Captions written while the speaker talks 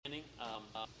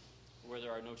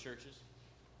there are no churches.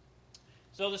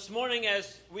 So this morning,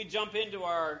 as we jump into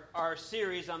our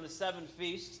series on the 7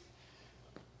 feasts,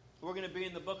 we're going to be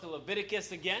in the book of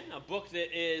Leviticus again, a book that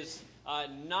is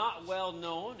not well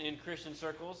known in Christian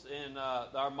circles in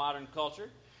our modern culture.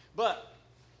 But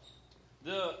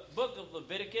the book of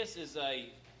Leviticus is a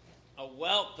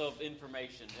wealth of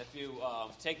information if you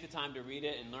take the time to read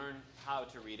it and learn how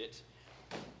to read it.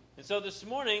 And so this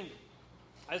morning,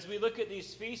 as we look at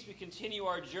these feasts, we continue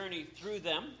our journey through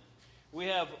them. We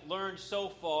have learned so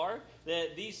far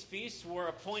that these feasts were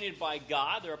appointed by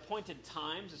God. They're appointed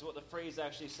times, is what the phrase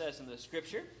actually says in the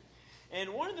Scripture.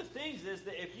 And one of the things is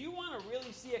that if you want to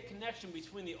really see a connection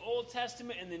between the Old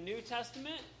Testament and the New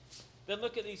Testament, then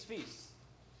look at these feasts.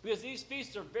 Because these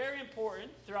feasts are very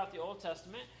important throughout the Old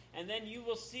Testament, and then you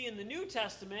will see in the New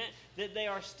Testament that they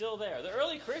are still there. The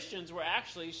early Christians were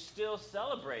actually still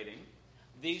celebrating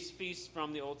these feasts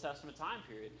from the Old Testament time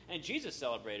period, and Jesus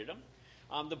celebrated them.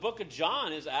 The book of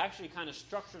John is actually kind of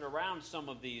structured around some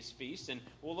of these feasts, and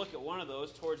we'll look at one of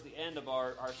those towards the end of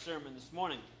our sermon this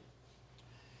morning.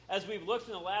 As we've looked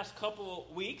in the last couple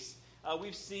of weeks,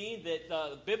 we've seen that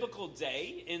the biblical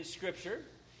day in Scripture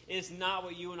is not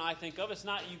what you and I think of. It's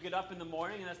not you get up in the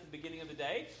morning and that's the beginning of the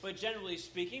day, but generally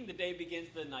speaking, the day begins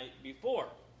the night before.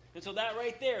 And so that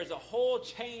right there is a whole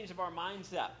change of our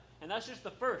mindset, and that's just the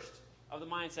first of the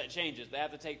mindset changes that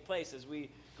have to take place as we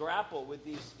grapple with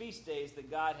these feast days that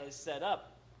God has set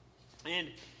up. And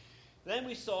then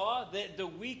we saw that the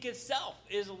week itself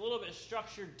is a little bit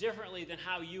structured differently than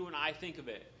how you and I think of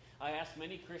it. I ask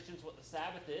many Christians what the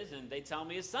Sabbath is, and they tell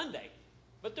me it's Sunday.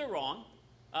 But they're wrong.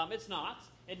 It's not.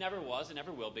 It never was. It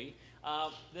never will be.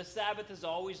 The Sabbath has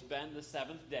always been the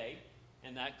 7th day,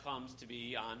 and that comes to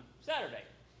be on Saturday.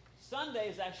 Sunday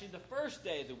is actually the first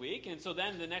day of the week, and so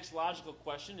then the next logical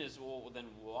question is, well, then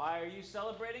why are you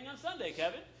celebrating on Sunday,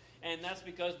 Kevin? And that's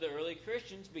because the early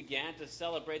Christians began to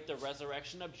celebrate the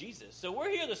resurrection of Jesus. So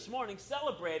we're here this morning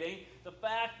celebrating the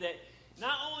fact that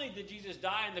not only did Jesus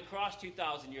die on the cross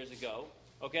 2,000 years ago,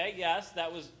 okay, yes,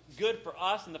 that was good for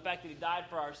us and the fact that he died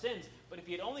for our sins, but if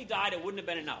he had only died, it wouldn't have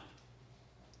been enough.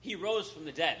 He rose from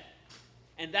the dead.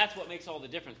 And that's what makes all the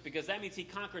difference, because that means he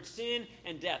conquered sin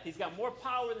and death. He's got more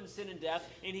power than sin and death,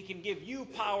 and he can give you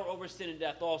power over sin and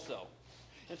death also.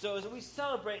 And so as we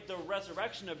celebrate the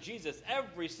resurrection of Jesus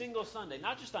every single Sunday,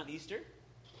 not just on Easter,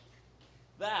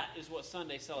 that is what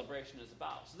Sunday celebration is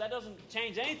about. So that doesn't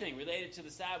change anything related to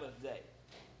the Sabbath day.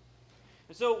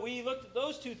 And so we looked at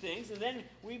those two things, and then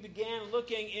we began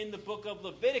looking in the book of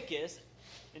Leviticus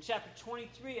in chapter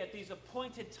 23 at these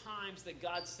appointed times that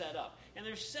God set up. And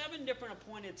there's 7 different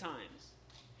appointed times.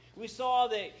 We saw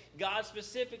that God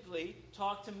specifically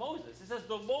talked to Moses. It says,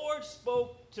 the Lord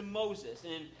spoke to Moses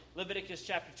in Leviticus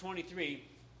chapter 23,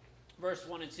 verse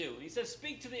 1 and 2. And he says,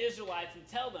 speak to the Israelites and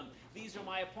tell them, these are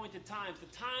my appointed times,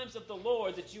 the times of the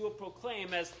Lord that you will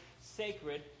proclaim as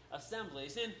sacred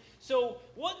assemblies. And so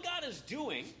what God is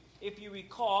doing, if you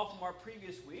recall from our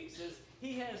previous weeks, is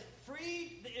he has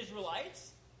freed the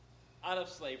Israelites out of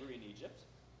slavery in Egypt.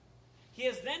 He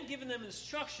has then given them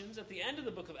instructions at the end of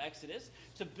the book of Exodus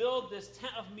to build this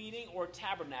tent of meeting or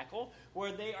tabernacle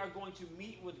where they are going to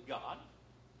meet with God.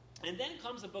 And then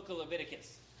comes the book of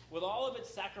Leviticus with all of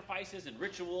its sacrifices and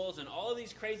rituals and all of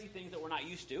these crazy things that we're not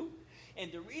used to.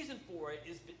 And the reason for it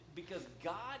is because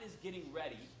God is getting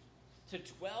ready to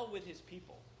dwell with his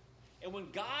people. And when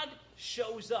God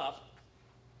shows up,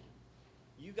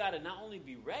 you got to not only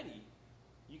be ready,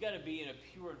 you got to be in a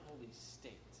pure and holy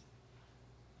state.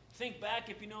 Think back,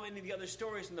 if you know any of the other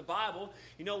stories in the Bible,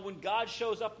 you know, when God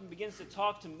shows up and begins to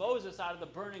talk to Moses out of the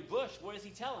burning bush, what does he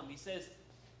tell him? He says,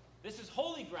 this is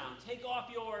holy ground. Take off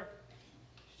your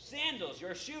sandals,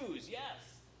 your shoes. Yes,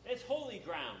 it's holy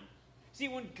ground. See,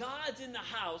 when God's in the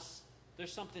house,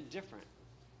 there's something different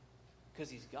because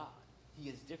he's God. He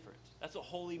is different. That's what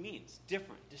holy means.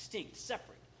 Different, distinct,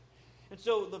 separate. And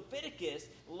so Leviticus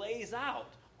lays out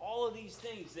all of these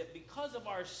things that because of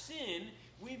our sin,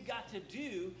 we've got to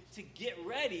do to get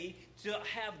ready to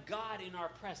have God in our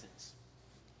presence.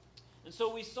 And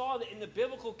so we saw that in the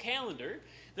biblical calendar,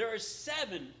 there are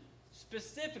 7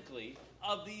 specifically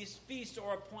of these feasts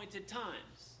or appointed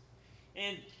times.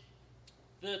 And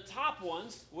the top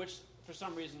ones, which for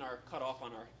some reason are cut off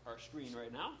on our screen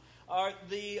right now, are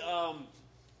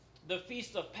the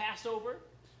feast of Passover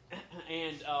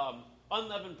and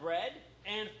unleavened bread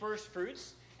and first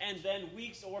fruits, and then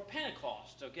weeks or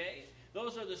Pentecost, okay?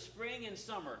 Those are the spring and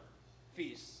summer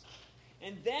feasts.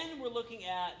 And then we're looking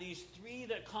at these 3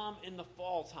 that come in the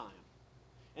fall time.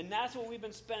 And that's what we've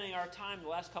been spending our time the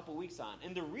last couple weeks on.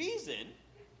 And the reason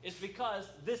is because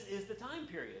this is the time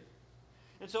period.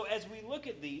 And so as we look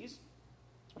at these,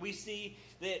 we see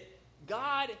that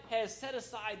God has set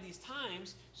aside these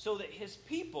times so that his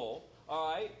people,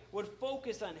 all right, would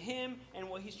focus on him and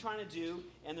what he's trying to do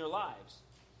in their lives.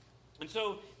 And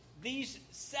so these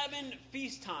 7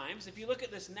 feast times, if you look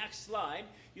at this next slide,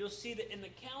 you'll see that in the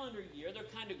calendar year, they're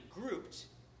kind of grouped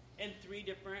in 3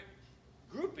 different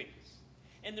groupings.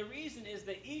 And the reason is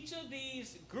that each of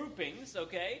these groupings,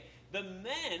 okay, the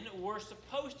men were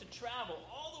supposed to travel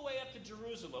all the way up to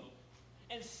Jerusalem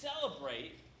and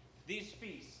celebrate these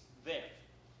feasts there.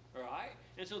 All right?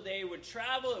 And so they would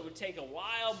travel. It would take a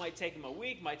while. Might take them a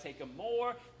week. Might take them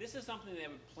more. This is something they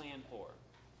would plan for.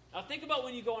 Now think about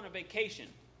when you go on a vacation.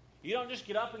 You don't just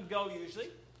get up and go usually.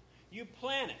 You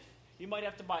plan it. You might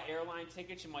have to buy airline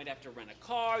tickets. You might have to rent a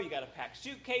car. You got to pack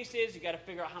suitcases. You got to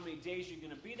figure out how many days you're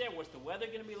going to be there. What's the weather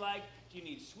going to be like? Do you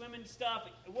need swimming stuff?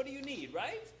 What do you need,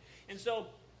 right? And so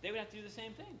they would have to do the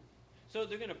same thing. So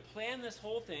they're going to plan this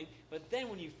whole thing. But then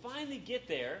when you finally get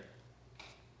there,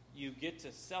 you get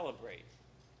to celebrate.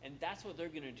 And that's what they're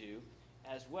going to do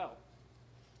as well.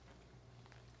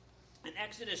 In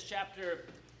Exodus chapter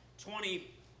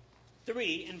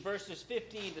 23, in verses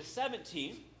 15 to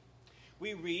 17,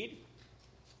 we read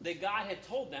that God had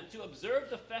told them to observe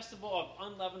the festival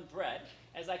of unleavened bread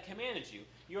as I commanded you.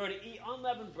 You are to eat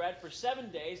unleavened bread for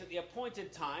 7 days at the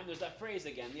appointed time. There's that phrase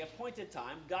again, the appointed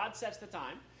time. God sets the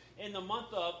time in the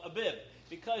month of Abib,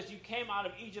 because you came out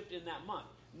of Egypt in that month.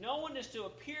 No one is to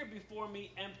appear before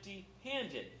me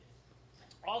empty-handed.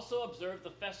 Also observe the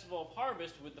festival of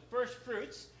harvest with the first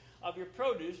fruits of your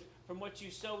produce from what you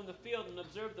sow in the field, and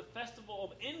observe the festival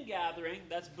of ingathering,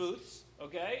 that's booths,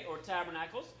 okay, or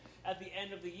tabernacles, at the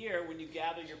end of the year when you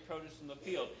gather your produce from the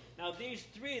field. Now these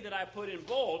 3 that I put in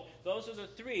bold, those are the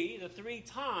three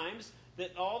times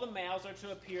that all the males are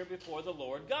to appear before the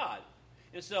Lord God.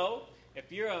 And so,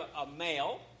 if you're a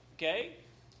male, okay,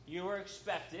 you are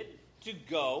expected to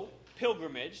go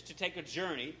pilgrimage, to take a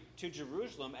journey to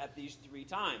Jerusalem at these 3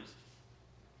 times.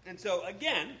 And so,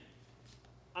 again,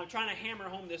 I'm trying to hammer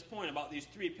home this point about these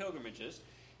 3 pilgrimages.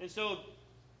 And so,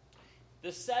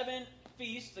 the 7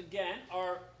 feasts, again,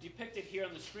 are depicted here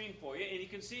on the screen for you. And you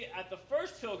can see at the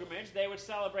first pilgrimage, they would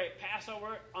celebrate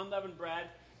Passover, unleavened bread,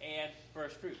 and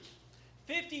first fruits.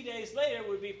 50 days later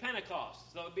would be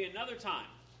Pentecost. So it would be another time.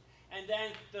 And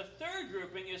then the third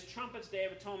grouping is Trumpets, Day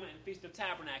of Atonement, and Feast of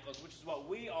Tabernacles, which is what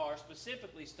we are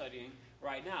specifically studying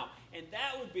right now. And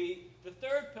that would be the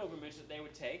third pilgrimage that they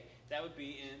would take. That would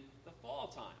be in the fall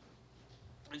time.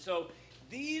 And so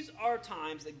these are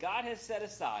times that God has set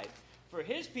aside for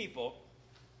his people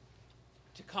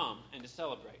to come and to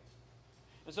celebrate.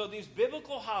 And so these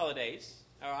biblical holidays,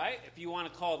 all right, if you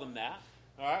want to call them that,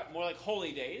 all right, more like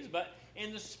holy days, but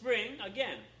in the spring,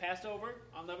 again, Passover,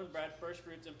 unleavened bread, first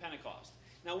fruits, and Pentecost.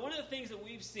 Now, one of the things that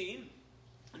we've seen,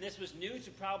 and this was new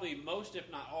to probably most, if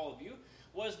not all of you,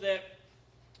 was that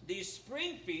these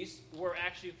spring feasts were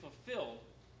actually fulfilled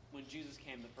when Jesus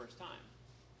came the first time.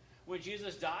 When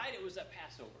Jesus died, it was at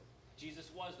Passover. Jesus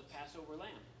was the Passover lamb,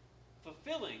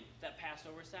 fulfilling that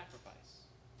Passover sacrifice.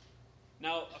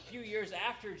 Now, a few years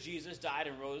after Jesus died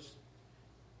and rose,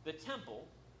 the temple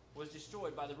was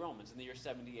destroyed by the Romans in the year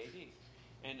 70 AD.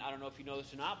 And I don't know if you know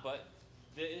this or not, but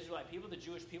the Israelite people, the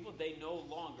Jewish people, they no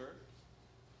longer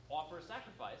offer a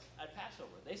sacrifice at Passover.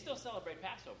 They still celebrate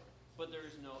Passover, but there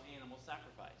is no animal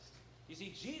sacrifice. You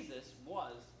see, Jesus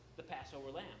was the Passover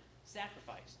lamb,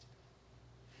 sacrificed.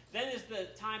 Then is the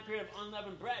time period of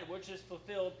unleavened bread, which is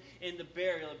fulfilled in the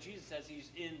burial of Jesus as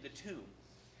he's in the tomb.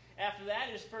 After that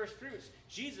is first fruits.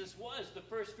 Jesus was the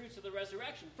first fruits of the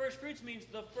resurrection. First fruits means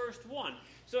the first one.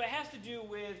 So it has to do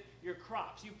with your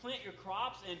crops. You plant your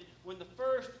crops, and when the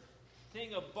first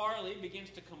thing of barley begins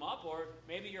to come up, or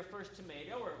maybe your first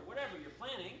tomato, or whatever you're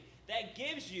planting, that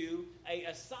gives you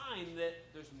a sign that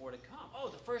there's more to come. Oh,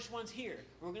 the first one's here.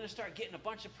 We're going to start getting a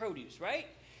bunch of produce, right?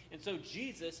 And so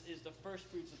Jesus is the first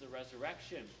fruits of the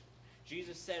resurrection.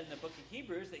 Jesus said in the book of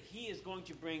Hebrews that he is going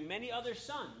to bring many other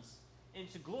sons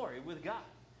into glory with God.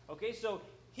 Okay, so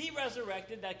he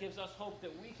resurrected. That gives us hope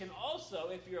that we can also,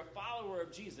 if you're a follower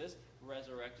of Jesus,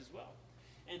 resurrect as well.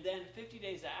 And then 50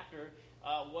 days after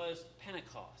was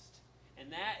Pentecost.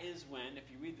 And that is when, if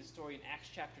you read the story in Acts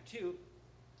chapter 2,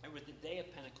 it was the day of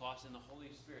Pentecost and the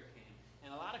Holy Spirit came.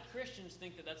 And a lot of Christians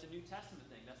think that that's a New Testament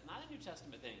thing. That's not a New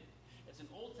Testament thing. It's an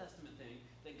Old Testament thing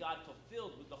that God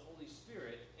fulfilled with the Holy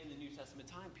Spirit in the New Testament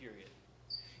time period.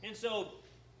 And so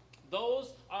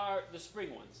those are the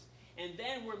spring ones. And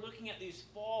then we're looking at these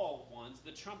fall ones,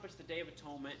 the trumpets, the Day of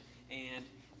Atonement, and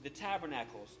the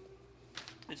tabernacles.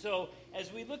 And so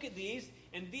as we look at these,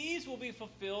 and these will be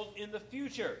fulfilled in the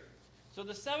future. So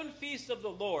the 7 feasts of the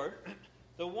Lord,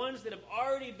 the ones that have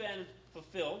already been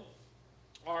fulfilled,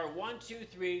 are 1, 2,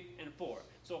 3, and 4.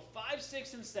 So 5,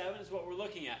 6, and 7 is what we're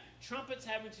looking at. Trumpets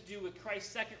having to do with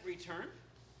Christ's second return.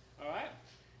 All right?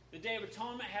 The Day of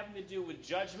Atonement having to do with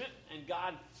judgment and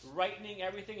God rightening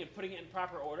everything and putting it in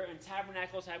proper order. And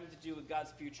Tabernacles having to do with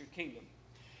God's future kingdom.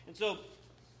 And so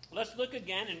let's look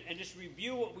again and just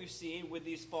review what we've seen with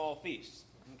these fall feasts.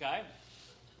 Okay?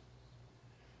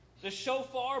 The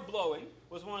shofar blowing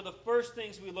was one of the first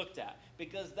things we looked at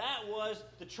because that was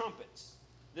the trumpets.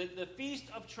 The Feast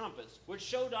of Trumpets, which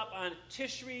showed up on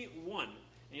Tishri 1. And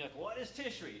you're like, what is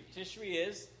Tishri? Tishri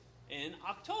is in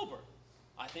October.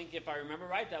 I think if I remember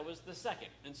right, that was the 2nd.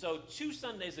 And so 2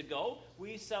 Sundays ago,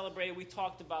 we celebrated, we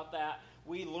talked about that,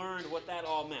 we learned what that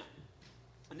all meant.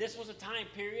 And this was a time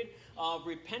period of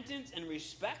repentance and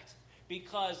respect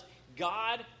because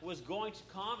God was going to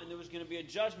come and there was going to be a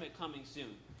judgment coming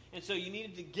soon. And so you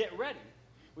needed to get ready.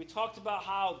 We talked about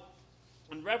how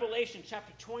in Revelation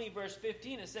chapter 20, verse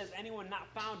 15, it says, anyone not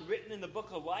found written in the book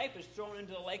of life is thrown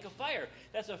into the lake of fire.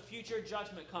 That's a future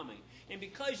judgment coming. And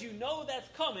because you know that's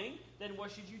coming, then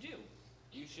what should you do?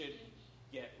 You should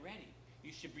get ready.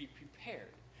 You should be prepared.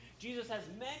 Jesus has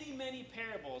many, many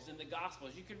parables in the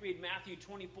Gospels. You could read Matthew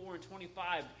 24 and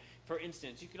 25, for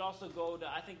instance. You could also go to,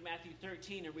 I think, Matthew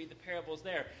 13 and read the parables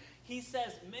there. He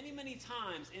says many, many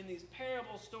times in these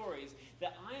parable stories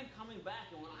that I am coming back,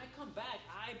 and when I come back,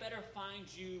 I better find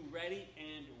you ready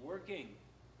and working.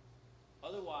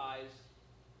 Otherwise,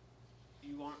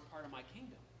 you aren't part of my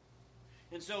kingdom.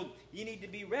 And so you need to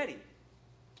be ready.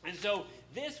 And so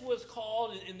this was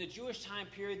called, in the Jewish time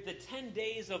period, the 10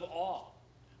 days of awe.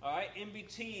 All right, in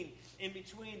between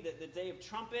the Day of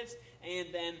Trumpets and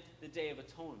then the Day of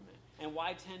Atonement. And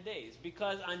why 10 days?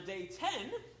 Because on day 10,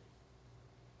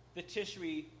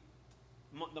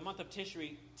 the month of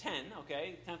Tishri 10,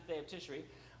 okay, 10th day of Tishri,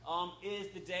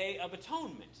 is the Day of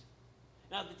Atonement.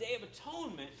 Now, the Day of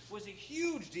Atonement was a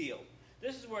huge deal.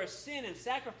 This is where sin and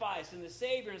sacrifice and the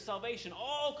Savior and salvation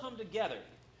all come together.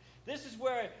 This is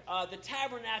where the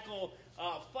tabernacle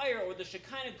fire or the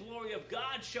Shekinah glory of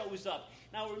God shows up.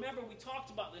 Now, remember, we talked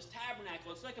about this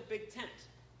tabernacle. It's like a big tent,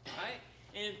 right?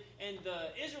 And the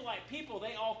Israelite people,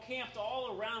 they all camped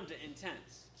all around it in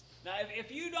tents. Now, if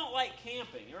you don't like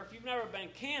camping, or if you've never been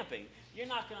camping, you're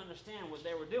not going to understand what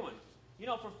they were doing. You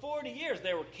know, for 40 years,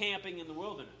 they were camping in the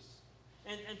wilderness.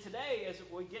 And today, as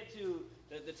we get to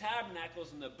the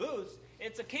tabernacles and the booths,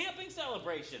 it's a camping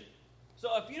celebration. So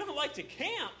if you don't like to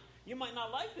camp, you might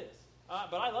not like this.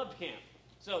 But I love to camp.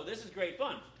 So this is great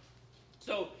fun.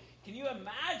 So can you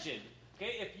imagine,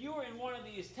 okay, if you were in one of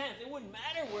these tents, it wouldn't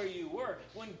matter where you were.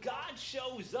 When God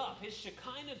shows up, His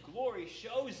Shekinah glory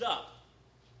shows up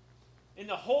in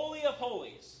the Holy of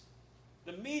Holies,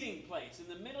 the meeting place, in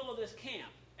the middle of this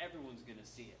camp, everyone's going to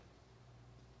see it.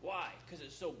 Why? Because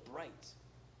it's so bright.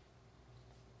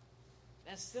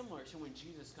 That's similar to when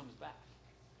Jesus comes back.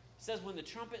 It says when the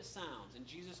trumpet sounds and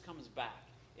Jesus comes back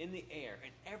in the air,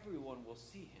 and everyone will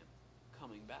see Him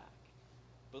coming back.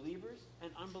 Believers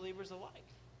and unbelievers alike.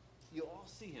 You'll all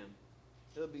see Him.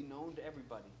 It'll be known to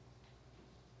everybody.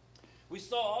 We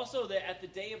saw also that at the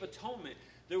Day of Atonement,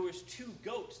 there was 2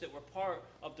 goats that were part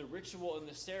of the ritual and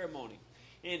the ceremony.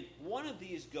 And one of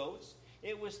these goats,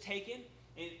 it was taken,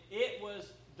 and it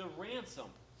was the ransom.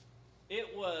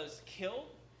 It was killed,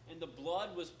 and the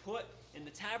blood was put in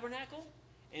the tabernacle.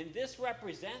 And this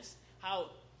represents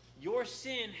how your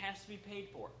sin has to be paid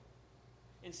for.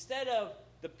 Instead of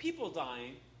the people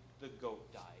dying, the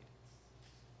goat died.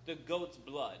 The goat's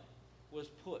blood was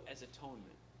put as atonement.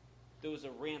 There was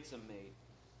a ransom made.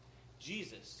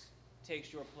 Jesus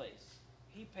takes your place.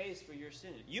 He pays for your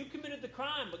sin. You committed the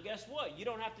crime, but guess what? You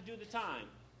don't have to do the time.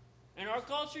 In our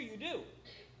culture, you do.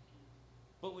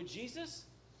 But with Jesus,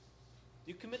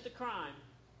 you commit the crime,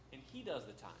 and He does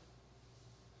the time.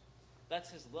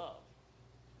 That's His love.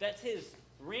 That's His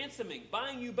ransoming,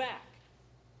 buying you back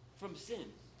from sin.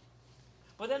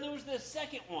 But then there was the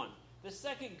second one, the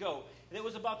second goat, and it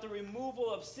was about the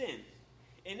removal of sin.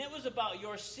 And it was about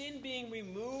your sin being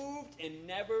removed and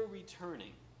never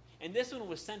returning. And this one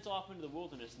was sent off into the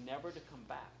wilderness, never to come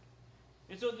back.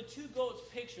 And so the 2 goats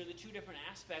picture the 2 different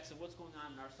aspects of what's going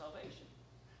on in our salvation.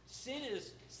 Sin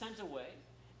is sent away,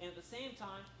 and at the same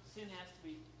time, sin has to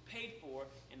be paid for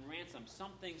and ransomed.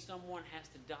 Someone has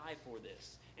to die for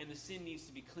this. And the sin needs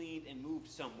to be cleaned and moved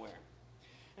somewhere.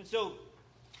 And so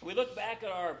we look back at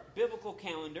our biblical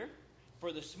calendar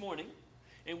for this morning,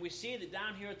 and we see that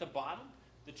down here at the bottom,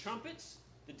 the trumpets,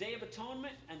 the Day of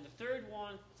Atonement, and the third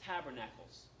one,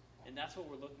 tabernacles. And that's what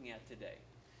we're looking at today.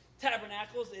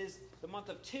 Tabernacles is the month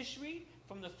of Tishri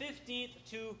from the 15th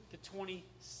to the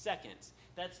 22nd.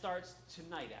 That starts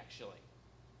tonight, actually.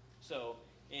 So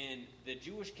in the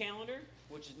Jewish calendar,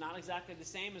 which is not exactly the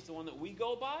same as the one that we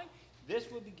go by, this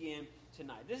will begin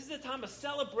tonight. This is a time of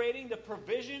celebrating the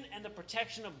provision and the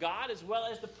protection of God as well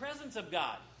as the presence of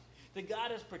God. That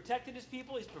God has protected his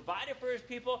people, he's provided for his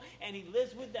people, and he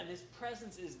lives with them. His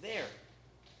presence is there.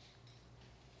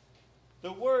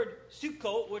 The word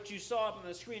Sukkot, which you saw up on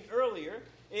the screen earlier,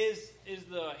 is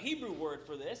the Hebrew word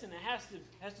for this, and it has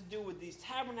to do with these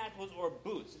tabernacles or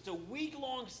booths. It's a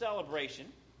week-long celebration,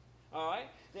 all right,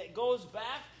 that goes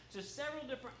back to several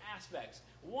different aspects,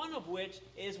 one of which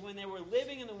is when they were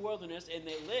living in the wilderness and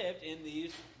they lived in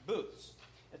these booths.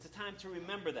 It's a time to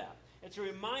remember that. It's a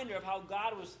reminder of how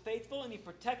God was faithful and he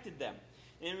protected them.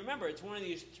 And remember, it's one of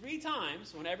these 3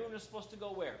 times when everyone is supposed to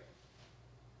go where?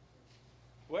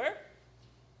 Where?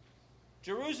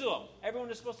 Jerusalem. Everyone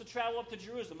is supposed to travel up to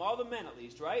Jerusalem, all the men at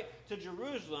least, right? To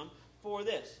Jerusalem for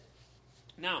this.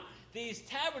 Now, these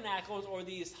tabernacles or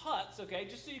these huts, okay,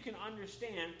 just so you can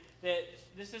understand that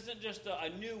this isn't just a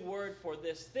new word for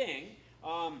this thing.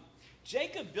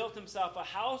 Jacob built himself a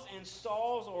house and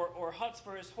stalls or huts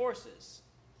for his horses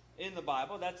in the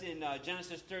Bible. That's in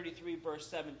Genesis 33, verse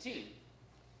 17.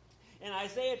 In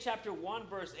Isaiah chapter 1,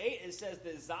 verse 8, it says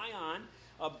that Zion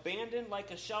abandoned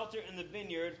like a shelter in the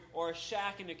vineyard or a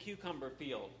shack in a cucumber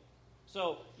field.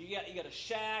 So you got a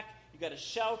shack, you got a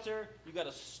shelter, you got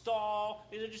a stall.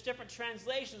 These are just different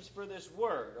translations for this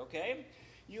word, okay?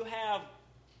 You have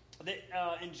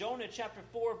in Jonah chapter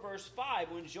 4, verse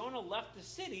 5, when Jonah left the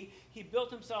city, he built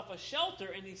himself a shelter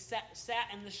and he sat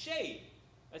in the shade.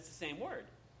 That's the same word.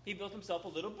 He built himself a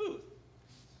little booth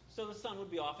so the sun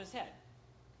would be off his head.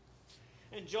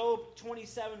 In Job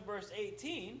 27, verse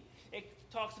 18, it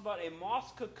talks about a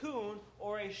moth's cocoon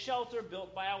or a shelter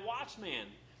built by a watchman.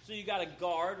 So you got a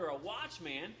guard or a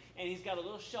watchman, and he's got a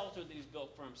little shelter that he's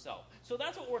built for himself. So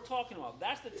that's what we're talking about.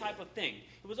 That's the type of thing.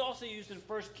 It was also used in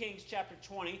 1 Kings chapter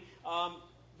 20,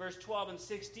 verse 12 and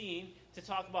 16, to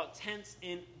talk about tents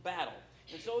in battle.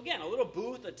 And so again, a little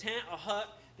booth, a tent, a hut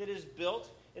that is built.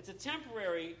 It's a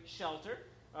temporary shelter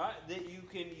that you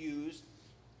can use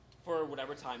for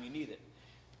whatever time you need it.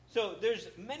 So there's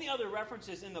many other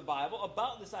references in the Bible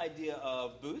about this idea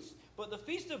of booths, but the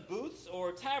Feast of Booths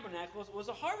or Tabernacles was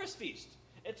a harvest feast.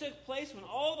 It took place when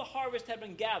all the harvest had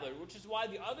been gathered, which is why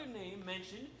the other name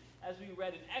mentioned, as we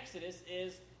read in Exodus,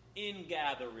 is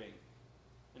ingathering.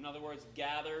 In other words,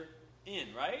 gather in,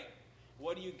 right?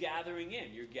 What are you gathering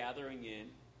in? You're gathering in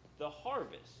the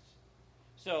harvest.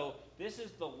 So this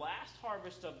is the last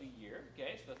harvest of the year,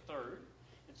 okay? It's the third.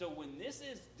 And so when this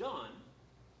is done,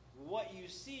 what you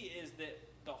see is that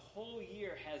the whole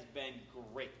year has been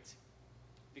great.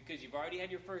 Because you've already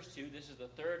had your first 2. This is the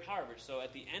third harvest. So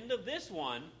at the end of this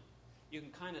one, you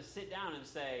can kind of sit down and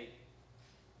say,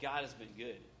 God has been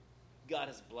good. God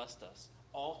has blessed us.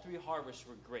 All 3 harvests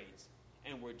were great,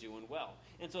 and we're doing well.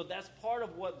 And so that's part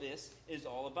of what this is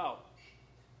all about.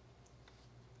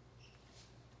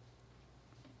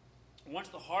 Once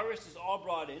the harvest is all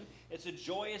brought in, it's a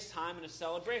joyous time and a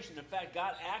celebration. In fact,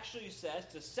 God actually says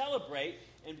to celebrate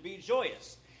and be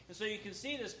joyous. And so you can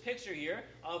see this picture here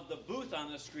of the booth on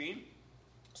the screen.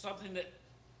 Something that,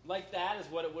 like that, is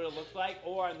what it would have looked like.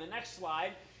 Or on the next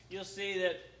slide, you'll see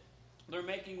that they're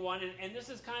making one. And this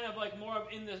is kind of like more of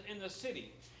in the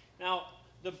city. Now,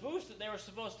 the booths that they were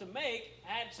supposed to make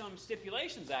had some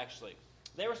stipulations, actually.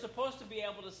 They were supposed to be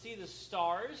able to see the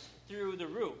stars through the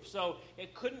roof. So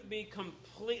it couldn't be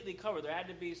completely covered. There had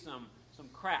to be some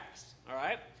cracks, all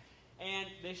right? And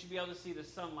they should be able to see the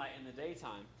sunlight in the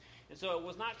daytime. And so it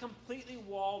was not completely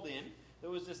walled in. There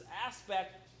was this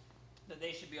aspect that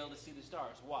they should be able to see the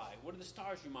stars. Why? What do the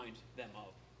stars remind them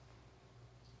of?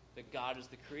 That God is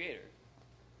the creator.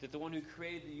 That the one who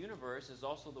created the universe is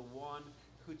also the one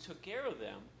who took care of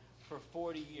them for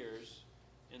 40 years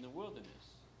in the wilderness.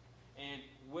 And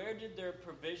where did their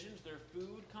provisions, their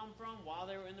food come from while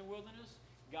they were in the wilderness?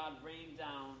 God rained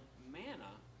down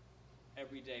manna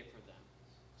every day for them.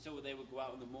 So they would go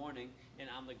out in the morning, and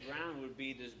on the ground would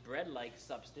be this bread-like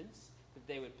substance that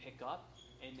they would pick up,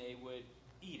 and they would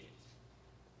eat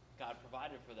it. God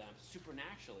provided for them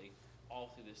supernaturally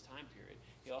all through this time period.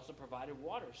 He also provided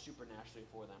water supernaturally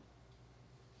for them.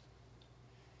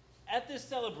 At this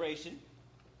celebration,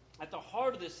 at the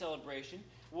heart of this celebration,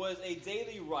 was a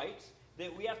daily rite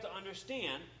that we have to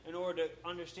understand in order to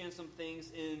understand some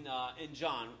things in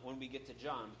John, when we get to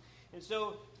John. And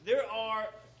so there are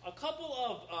a couple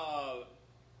of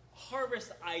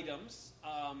harvest items.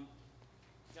 I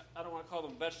don't want to call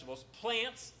them vegetables.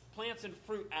 Plants and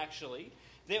fruit, actually,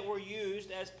 that were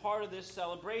used as part of this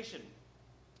celebration.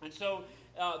 And so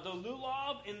the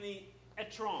lulav and the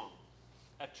etrog.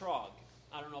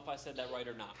 I don't know if I said that right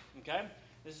or not. Okay?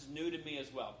 This is new to me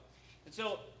as well. And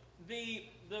so the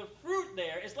fruit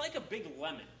there is like a big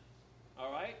lemon.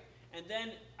 All right? And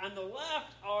then on the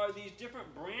left are these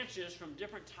different branches from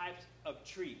different types of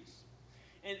trees.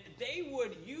 And they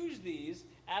would use these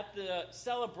at the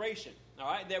celebration. All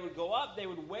right? They would go up, they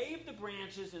would wave the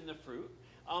branches in the fruit.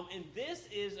 And this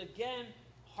is, again,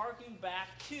 harking back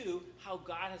to how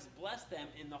God has blessed them,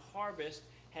 and the harvest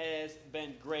has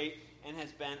been great and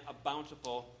has been a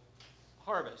bountiful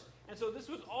harvest. And so this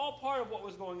was all part of what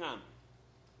was going on.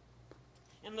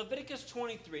 In Leviticus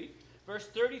 23, verse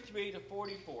 33 to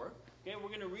 44, okay, we're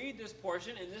going to read this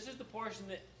portion, and this is the portion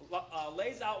that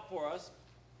lays out for us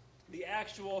the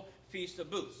actual Feast of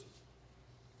Booths.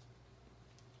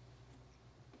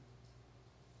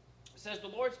 It says, the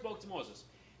Lord spoke to Moses,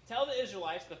 tell the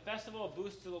Israelites the festival of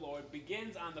booths to the Lord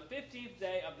begins on the 15th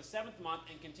day of the 7th month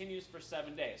and continues for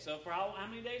 7 days. So for how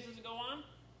many days does it go on?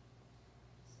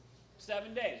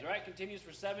 7 days, right? Continues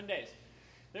for 7 days.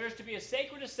 There is to be a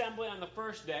sacred assembly on the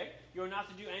first day. You are not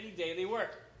to do any daily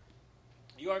work.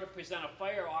 You are to present a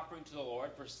fire offering to the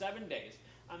Lord for 7 days.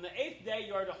 On the 8th day,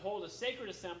 you are to hold a sacred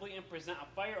assembly and present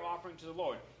a fire offering to the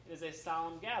Lord. It is a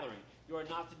solemn gathering. You are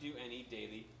not to do any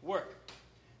daily work.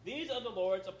 These are the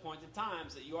Lord's appointed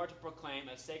times that you are to proclaim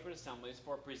as sacred assemblies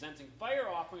for presenting fire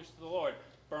offerings to the Lord,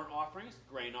 burnt offerings,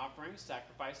 grain offerings,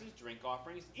 sacrifices, drink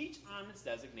offerings, each on its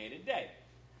designated day.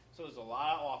 So there's a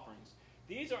lot of offerings.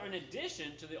 These are in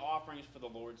addition to the offerings for the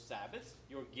Lord's Sabbaths,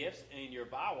 your gifts and your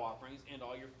vow offerings, and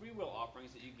all your free will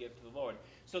offerings that you give to the Lord.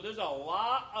 So there's a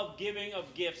lot of giving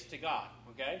of gifts to God,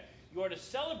 okay? You are to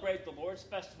celebrate the Lord's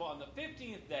festival on the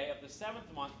 15th day of the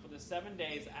 7th month for the 7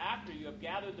 days after you have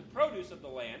gathered the produce of the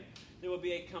land. There will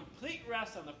be a complete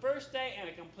rest on the first day and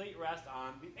a complete rest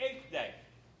on the 8th day.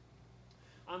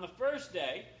 On the first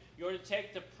day, you are to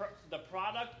take the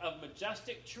product of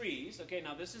majestic trees. Okay,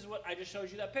 now this is what I just showed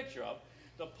you that picture of.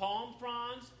 The palm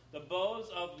fronds, the boughs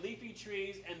of leafy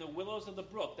trees, and the willows of the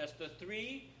brook. That's the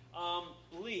three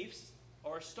leaves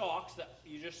or stalks that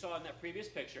you just saw in that previous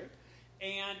picture.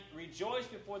 And rejoice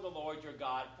before the Lord your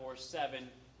God for 7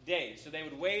 days. So they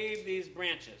would wave these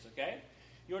branches, okay?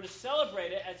 You are to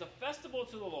celebrate it as a festival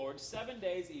to the Lord 7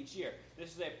 days each year.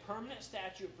 This is a permanent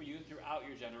statute for you throughout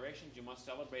your generations. You must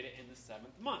celebrate it in the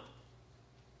 7th month.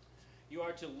 You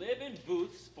are to live in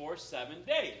booths for 7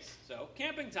 days. So,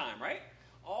 camping time, right?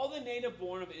 All the native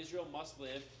born of Israel must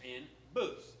live in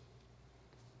booths,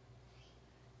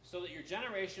 so that your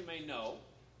generation may know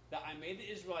that I made the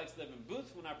Israelites live in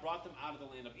booths when I brought them out of the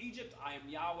land of Egypt. I am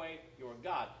Yahweh, your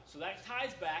God. So that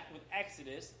ties back with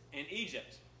Exodus and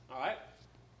Egypt. All right?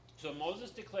 So Moses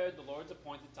declared the Lord's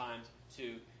appointed times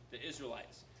to the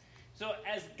Israelites. So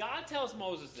as God tells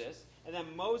Moses this, and then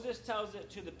Moses tells it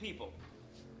to the people.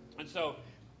 And so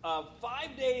 5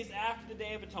 days after the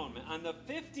Day of Atonement, on the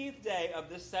 15th day of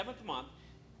this 7th month,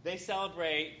 they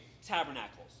celebrate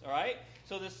tabernacles. All right?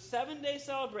 So the 7-day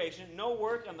celebration, no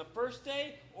work on the first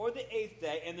day or the 8th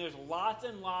day, and there's lots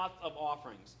and lots of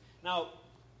offerings. Now,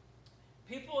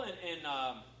 people in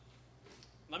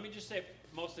let me just say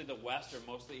mostly the West, or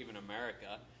mostly even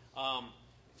America,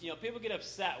 people get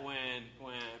upset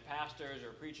when pastors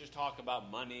or preachers talk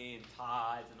about money and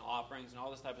tithes and offerings and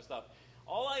all this type of stuff.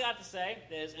 All I got to say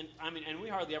is, and we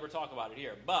hardly ever talk about it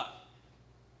here, but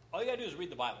all you got to do is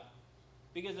read the Bible,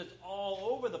 because it's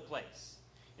all over the place.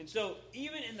 And so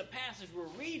even in the passage we're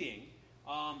reading,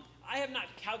 I have not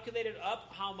calculated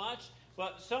up how much,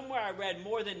 but somewhere I read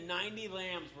more than 90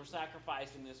 lambs were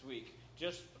sacrificed in this week,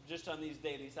 just on these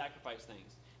daily sacrifice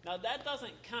things. Now that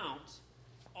doesn't count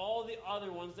all the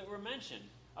other ones that were mentioned.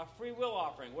 A free will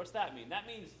offering, what's that mean? That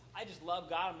means I just love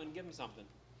God, I'm going to give him something.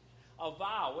 A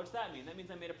vow, what's that mean? That means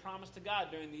I made a promise to God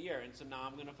during the year, and so now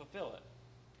I'm going to fulfill it.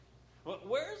 Well,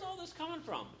 where is all this coming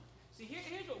from? See,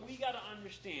 here's what we got to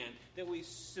understand that we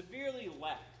severely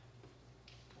lack.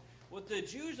 What the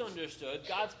Jews understood,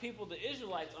 God's people, the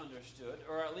Israelites understood,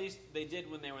 or at least they did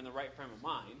when they were in the right frame of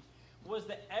mind, was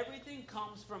that everything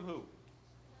comes from who?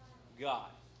 God.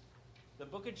 The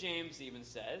book of James even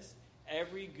says,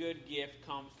 every good gift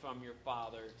comes from your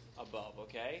Father above,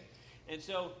 okay? And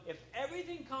so, if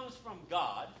everything comes from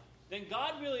God, then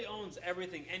God really owns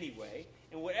everything anyway,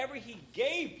 and whatever he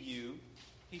gave you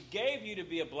to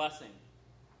be a blessing.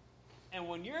 And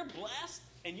when you're blessed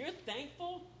and you're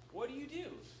thankful, what do?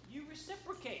 You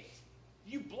reciprocate.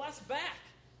 You bless back.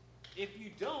 If you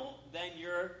don't, then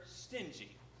you're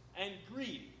stingy and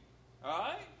greedy. All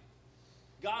right?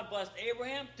 God blessed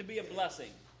Abraham to be a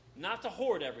blessing, not to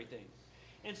hoard everything.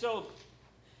 And so,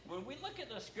 when we look at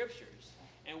the scriptures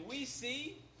and we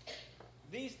see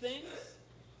these things,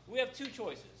 we have two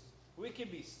choices. We can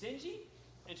be stingy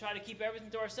and try to keep everything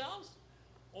to ourselves,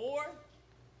 or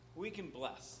we can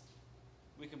bless.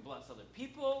 We can bless other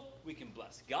people. We can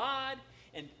bless God.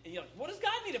 And you're like, what does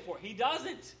God need it for? He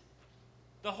doesn't.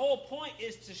 The whole point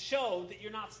is to show that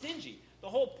you're not stingy. The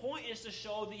whole point is to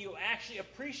show that you actually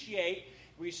appreciate,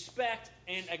 respect,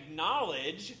 and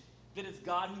acknowledge that it's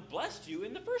God who blessed you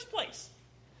in the first place.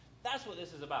 That's what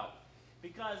this is about.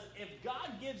 Because if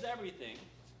God gives everything,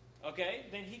 okay,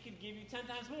 then he could give you 10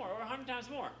 times more or 100 times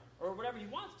more or whatever he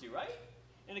wants to, right?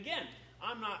 And again,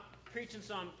 I'm not preaching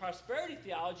some prosperity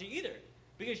theology either,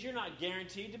 because you're not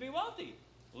guaranteed to be wealthy.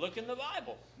 Look in the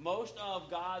Bible. Most of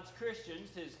God's Christians,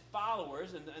 his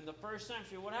followers in the first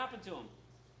century, what happened to them?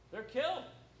 They're killed.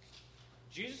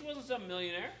 Jesus wasn't some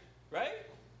millionaire, right?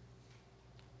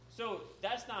 So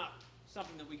that's not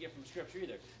something that we get from Scripture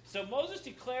either. So Moses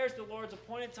declares the Lord's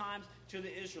appointed times to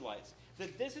the Israelites,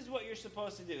 that this is what you're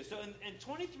supposed to do. So in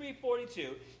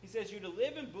 23:42, he says, you're to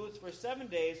live in booths for 7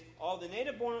 days. All the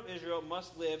native born of Israel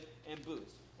must live in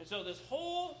booths. And so this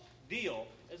whole deal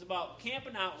is about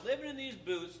camping out, living in these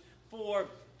booths for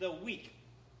the week.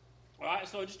 All right,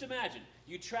 so just imagine.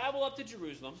 You travel up to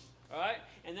Jerusalem, all right,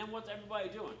 and then what's everybody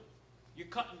doing? You're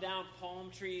cutting down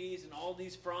palm trees and all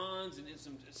these fronds and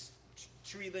some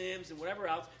tree limbs and whatever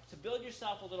else to build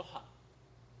yourself a little hut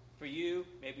for you,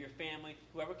 maybe your family,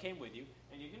 whoever came with you,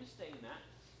 and you're going to stay in that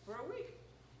for a week.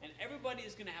 And everybody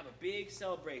is going to have a big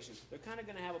celebration. They're kind of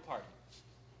going to have a party.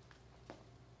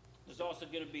 There's also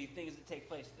going to be things that take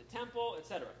place at the temple,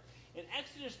 etc. In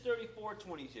Exodus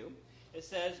 34:22, it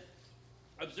says,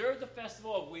 observe the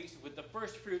festival of weeks with the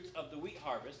first fruits of the wheat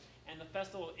harvest, and the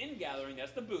festival of ingathering,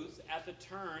 that's the booths, at the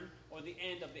turn or the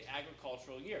end of the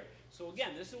agricultural year. So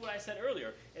again, this is what I said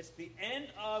earlier. It's the end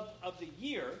of the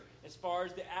year as far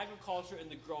as the agriculture and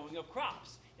the growing of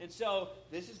crops. And so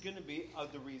this is going to be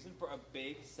the reason for a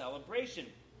big celebration.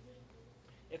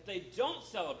 If they don't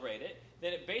celebrate it,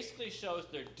 then it basically shows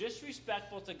they're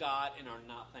disrespectful to God and are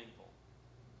not thankful.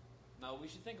 Now, we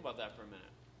should think about that for a minute.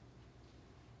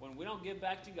 When we don't give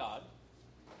back to God,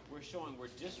 we're showing we're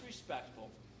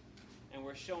disrespectful, and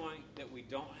we're showing that we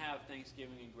don't have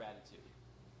thanksgiving and gratitude.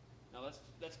 Now,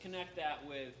 let's connect that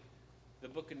with the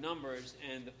book of Numbers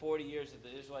and the 40 years that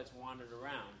the Israelites wandered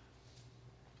around.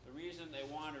 The reason they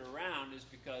wandered around is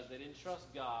because they didn't trust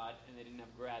God and they didn't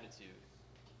have gratitude.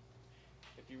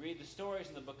 If you read the stories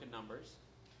in the book of Numbers,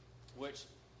 which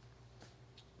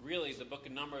really the book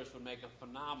of Numbers would make a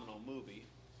phenomenal movie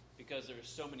because there are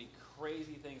so many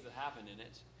crazy things that happen in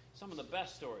it. Some of the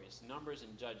best stories, Numbers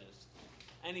and Judges.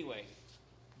 Anyway,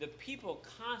 the people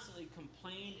constantly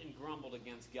complained and grumbled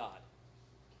against God.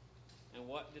 And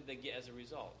what did they get as a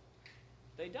result?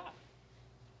 They died.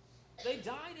 They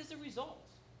died as a result.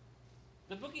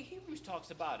 The book of Hebrews talks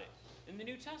about it in the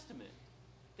New Testament.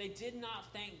 They did not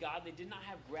thank God. They did not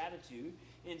have gratitude.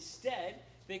 Instead,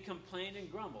 they complained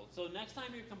and grumbled. So next time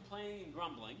you're complaining and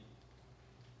grumbling,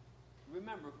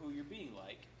 remember who you're being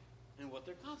like and what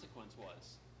their consequence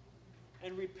was.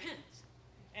 And repent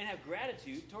and have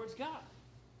gratitude towards God.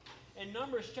 In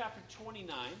Numbers chapter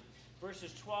 29,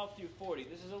 verses 12 through 40,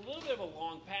 this is a little bit of a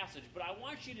long passage, but I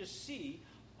want you to see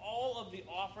all of the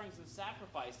offerings and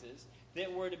sacrifices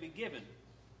that were to be given.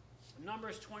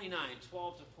 Numbers 29,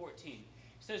 12 to 14. It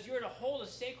says, you are to hold a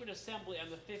sacred assembly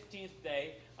on the 15th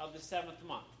day of the 7th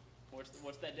month.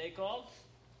 What's that day called?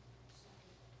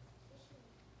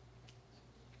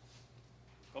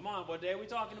 Come on, what day are we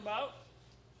talking about?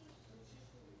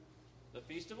 The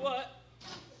Feast of what?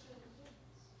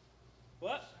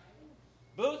 What?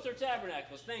 Booths or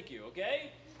tabernacles. Thank you,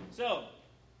 okay? So,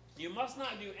 you must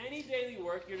not do any daily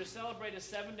work. You're to celebrate a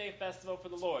 7-day festival for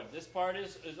the Lord. This part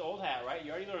is old hat, right?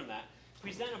 You already learned that.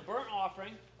 Present a burnt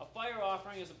offering, a fire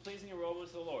offering as a pleasing aroma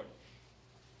to the Lord.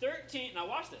 13, now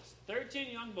watch this. 13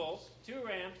 young bulls, 2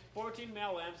 rams, 14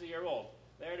 male lambs a year old.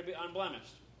 They are to be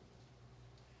unblemished.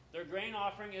 Their grain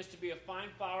offering is to be a fine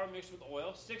flour mixed with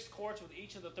oil, 6 quarts with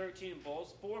each of the 13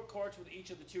 bulls, 4 quarts with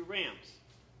each of the 2 rams,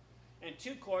 and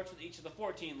 2 quarts with each of the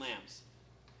 14 lambs.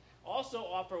 Also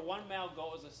offer 1 male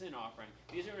goat as a sin offering.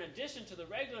 These are in addition to the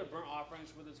regular burnt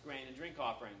offerings with its grain and drink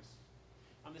offerings.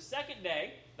 On the second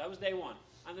day, that was day 1.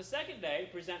 On the second day,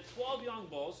 present 12 young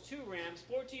bulls, 2 rams,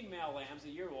 14 male lambs a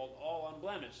year old, all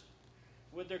unblemished,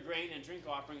 with their grain and drink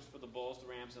offerings for the bulls, the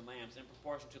rams, and lambs in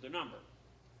proportion to their number.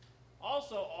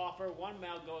 Also offer 1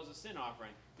 male goat as a sin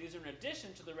offering. These are in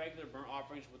addition to the regular burnt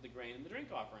offerings with the grain and the drink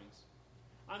offerings.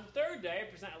 On the third day,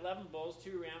 present 11 bulls,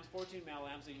 2 rams, 14 male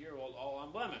lambs a year old, all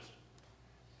unblemished,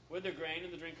 with their grain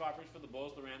and the drink offerings for the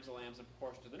bulls, the rams, and lambs in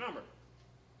proportion to their number.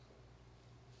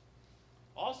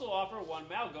 Also offer 1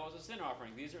 male goat as a sin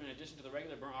offering. These are in addition to the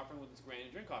regular burnt offering with its grain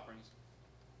and drink offerings.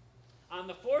 On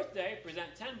the fourth day,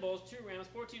 present 10 bulls, 2 rams,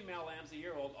 14 male lambs a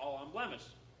year old, all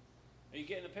unblemished, Are you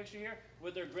getting the picture here?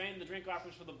 With their grain and the drink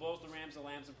offerings for the bulls, the rams, the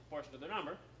lambs in proportion to their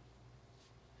number.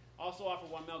 Also offer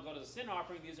one male goat as a sin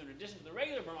offering. These are in addition to the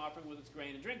regular burnt offering with its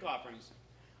grain and drink offerings.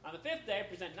 On the fifth day,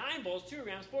 present 9 bulls, 2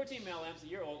 rams, 14 male lambs, a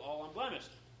year old, all unblemished,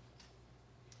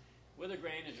 with their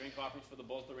grain and drink offerings for the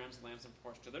bulls, the rams, and lambs in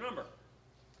proportion to their number.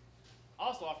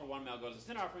 Also offer one male goat as a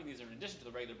sin offering. These are in addition to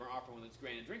the regular burnt offering with its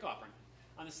grain and drink offering.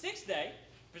 On the sixth day,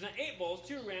 present 8 bulls,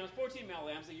 2 rams, 14 male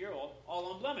lambs, a year old,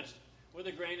 all unblemished, with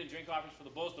their grain and drink offerings for the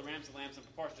bulls, the rams, and lambs in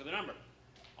proportion to their number.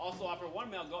 Also offer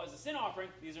one male goat as a sin offering.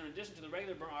 These are in addition to the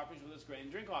regular burnt offerings with its grain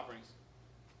and drink offerings.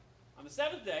 On the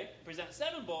seventh day, present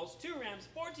 7 bulls, 2 rams,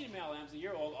 14 male lambs, a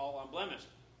year old, all unblemished,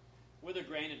 with their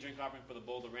grain and drink offering for the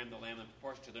bull, the ram, the lamb in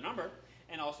proportion to their number.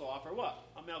 And also offer what?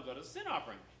 A male goat as a sin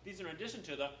offering. These are in addition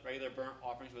to the regular burnt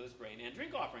offerings with its grain and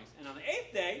drink offerings. And on the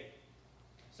 8th day,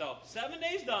 so 7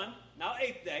 days done, now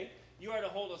 8th day, you are to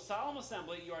hold a solemn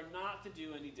assembly. You are not to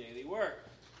do any daily work.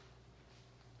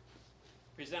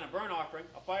 Present a burnt offering,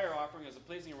 a fire offering as a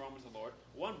pleasing aroma to the Lord.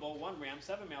 1 bull, 1 ram,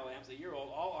 7 male lambs, a year old,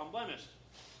 all unblemished,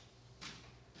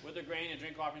 with their grain and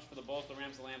drink offerings for the bulls, the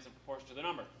rams, the lambs in proportion to their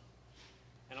number.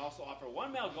 And also offer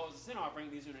 1 male goat as a sin offering.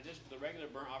 These are in addition to the regular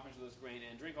burnt offerings with its grain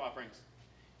and drink offerings.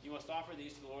 You must offer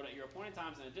these to the Lord at your appointed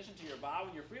times in addition to your vow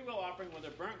and your free will offering,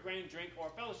 whether burnt grain, drink, or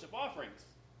fellowship offerings.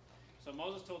 So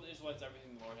Moses told the Israelites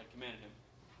everything the Lord had commanded him.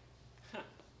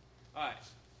 All right.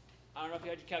 I don't know if you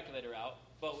had your calculator out,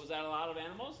 but was that a lot of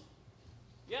animals?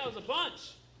 Yeah, it was a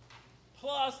bunch.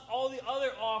 Plus all the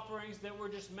other offerings that were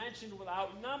just mentioned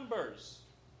without numbers.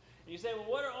 And you say, well,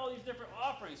 what are all these different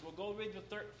offerings? Well, go read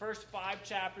the first 5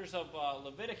 chapters of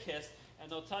Leviticus,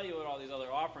 and they'll tell you what all these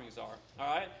other offerings are.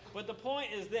 All right? But the point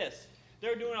is this.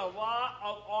 They're doing a lot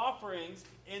of offerings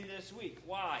in this week.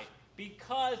 Why?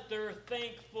 Because they're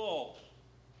thankful.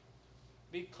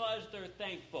 Because they're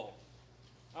thankful.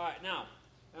 All right, now,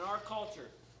 in our culture,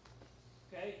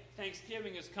 okay,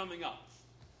 Thanksgiving is coming up.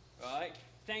 All right?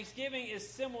 Thanksgiving is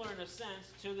similar in a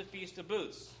sense to the Feast of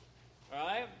Booths. All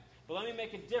right? But let me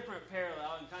make a different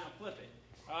parallel and kind of flip it.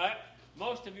 All right?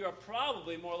 Most of you are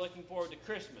probably more looking forward to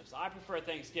Christmas. I prefer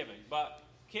Thanksgiving, but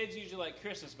kids usually like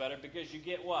Christmas better because you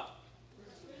get what?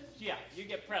 Christmas. Yeah, you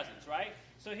get presents, right?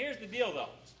 So here's the deal, though.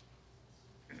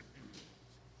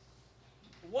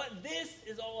 What this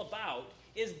is all about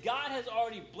is God has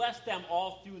already blessed them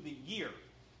all through the year.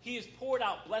 He has poured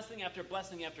out blessing after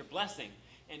blessing after blessing.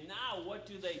 And now what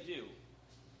do?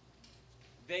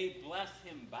 They bless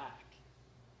him back.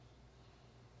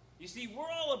 You see, we're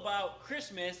all about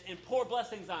Christmas and pour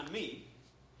blessings on me.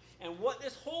 And what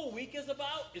this whole week is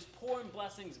about is pouring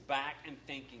blessings back and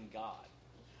thanking God.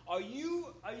 Are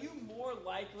you more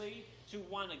likely to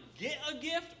want to get a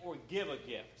gift or give a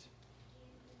gift?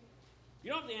 You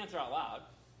don't have to answer out loud.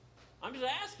 I'm just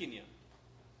asking you.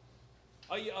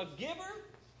 Are you a giver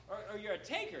or you're a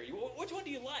taker? Which one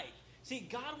do you like? See,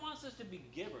 God wants us to be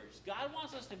givers. God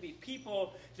wants us to be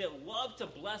people that love to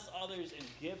bless others and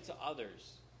give to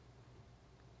others.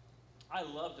 I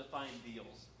love to find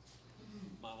deals.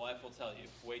 My wife will tell you,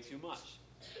 way too much.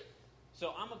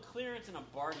 So I'm a clearance and a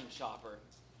bargain shopper.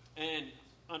 And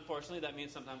unfortunately, that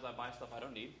means sometimes I buy stuff I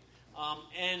don't need.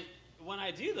 And when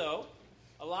I do, though,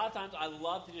 a lot of times I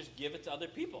love to just give it to other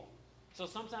people. So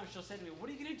sometimes she'll say to me, what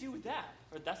are you going to do with that?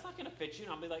 Or that's not going to fit you.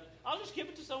 And I'll be like, I'll just give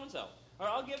it to so-and-so. Or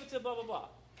I'll give it to blah, blah, blah.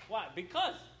 Why?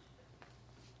 Because,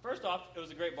 first off, it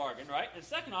was a great bargain, right? And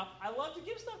second off, I love to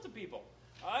give stuff to people.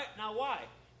 All right? Now, why?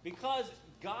 Because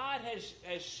God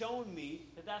has shown me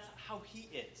that that's how he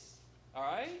is. All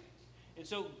right? And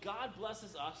so God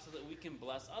blesses us so that we can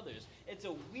bless others. It's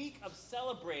a week of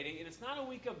celebrating, and it's not a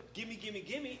week of gimme, gimme,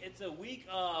 gimme. It's a week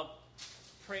of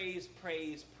praise,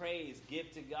 praise, praise.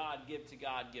 Give to God, give to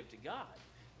God, give to God.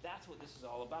 That's what this is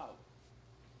all about.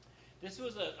 This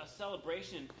was a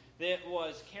celebration that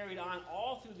was carried on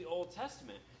all through the Old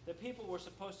Testament. The people were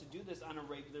supposed to do this on a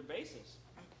regular basis.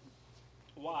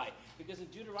 Why? Because in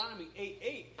Deuteronomy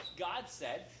 8:8, God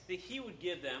said that he would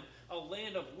give them a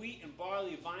land of wheat and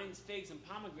barley, vines, figs, and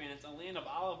pomegranates, a land of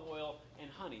olive oil and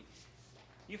honey.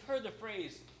 You've heard the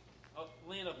phrase, a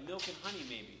land of milk and honey,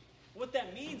 maybe. What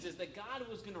that means is that God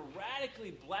was going to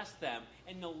radically bless them,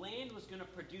 and the land was going to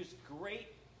produce great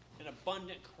and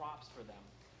abundant crops for them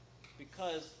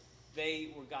because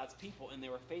they were God's people and they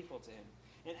were faithful to him.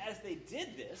 And as they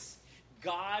did this,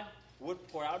 God would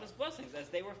pour out his blessings as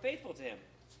they were faithful to him.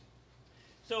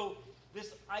 So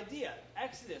this idea.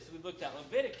 Exodus, we've looked at.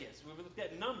 Leviticus, we've looked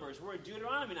at Numbers. We're in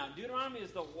Deuteronomy now. Deuteronomy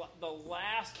is the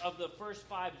last of the first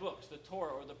 5 books, the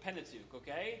Torah or the Pentateuch,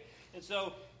 okay? And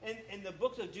so in the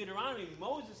book of Deuteronomy,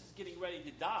 Moses is getting ready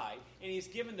to die, and he's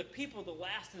giving the people the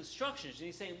last instructions. And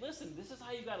he's saying, listen, this is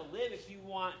how you got to live if you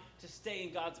want to stay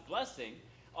in God's blessing.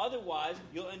 Otherwise,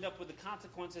 you'll end up with the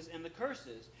consequences and the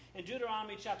curses. In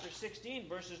Deuteronomy chapter 16,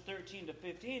 verses 13 to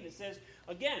 15, it says,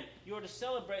 again, you are to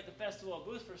celebrate the festival of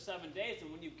booths for 7 days, and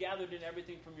when you've gathered in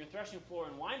everything from your threshing floor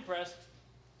and winepress,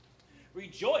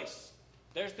 rejoice.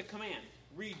 There's the command.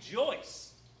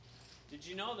 Rejoice. Did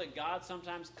you know that God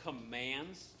sometimes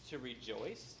commands to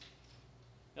rejoice?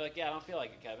 You're like, yeah, I don't feel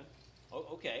like it, Kevin. Oh,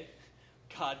 okay.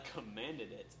 God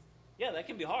commanded it. Yeah, that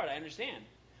can be hard. I understand.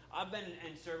 I've been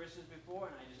in services before,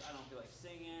 and I don't feel like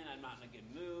singing. I'm not in a good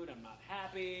mood. I'm not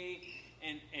happy.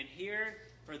 And here,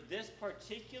 for this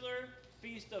particular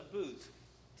Feast of Booths,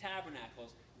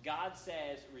 Tabernacles, God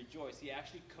says rejoice. He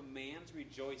actually commands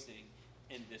rejoicing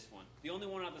in this one. The only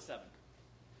one out of the 7.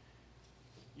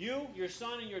 You, your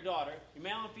son and your daughter, your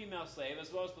male and female slave,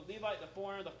 as well as the Levite, the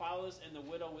foreigner, the fatherless, and the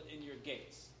widow within your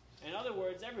gates. In other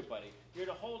words, everybody. You're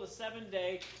to hold a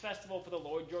 7-day festival for the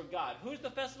Lord your God. Who's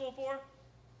the festival for?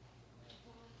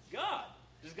 God.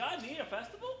 Does God need a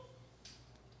festival?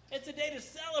 It's a day to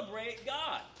celebrate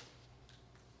God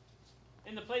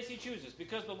in the place he chooses,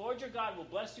 because the Lord your God will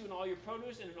bless you in all your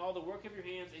produce and in all the work of your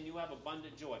hands, and you have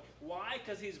abundant joy. Why?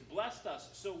 Because he's blessed us,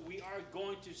 so we are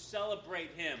going to celebrate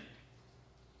him.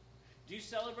 Do you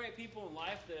celebrate people in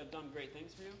life that have done great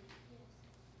things for you?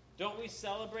 Don't we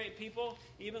celebrate people?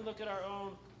 Even look at our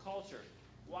own culture.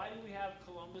 Why do we have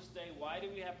Columbus Day? Why do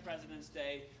we have President's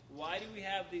Day? Why do we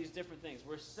have these different things?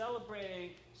 We're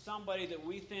celebrating somebody that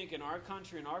we think in our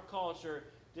country, in our culture,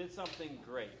 did something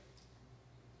great.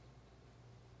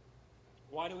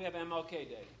 Why do we have MLK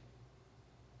Day?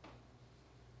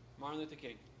 Martin Luther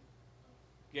King.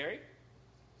 Gary?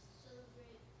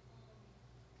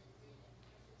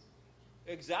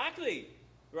 Exactly,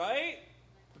 right?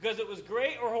 Because it was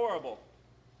great or horrible?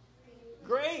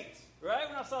 Great, right?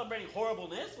 We're not celebrating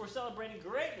horribleness. We're celebrating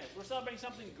greatness. We're celebrating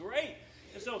something great.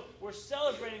 And so we're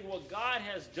celebrating what God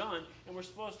has done, and we're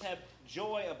supposed to have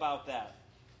joy about that.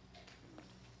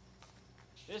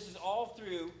 This is all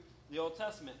through the Old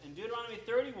Testament. In Deuteronomy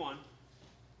 31,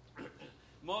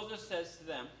 Moses says to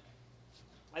them,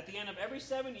 at the end of every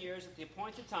 7 years, at the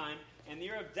appointed time, and the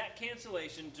year of debt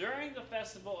cancellation, during the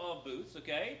festival of booths,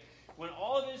 okay, when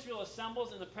all of Israel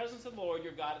assembles in the presence of the Lord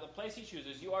your God at the place he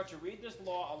chooses, you are to read this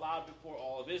law aloud before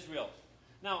all of Israel.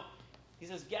 Now, he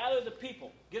says, gather the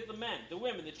people, get the men, the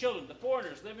women, the children, the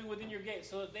foreigners living within your gates,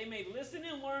 so that they may listen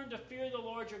and learn to fear the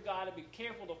Lord your God and be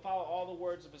careful to follow all the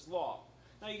words of his law.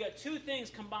 Now, you got 2 things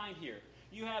combined here.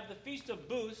 You have the Feast of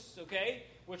Booths, okay,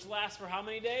 which lasts for how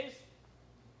many days?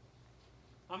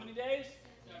 How many days?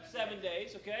 7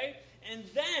 days, okay? And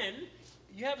then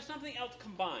you have something else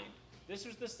combined. This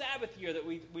was the Sabbath year that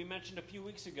we mentioned a few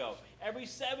weeks ago. Every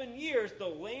 7 years, the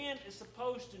land is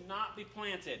supposed to not be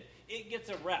planted. It gets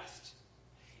a rest.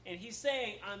 And he's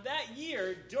saying, on that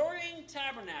year, during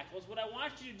Tabernacles, what I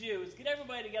want you to do is get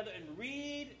everybody together and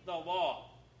read the law.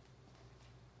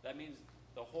 That means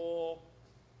the whole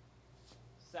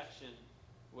section,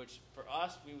 which for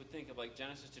us, we would think of like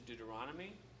Genesis to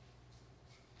Deuteronomy,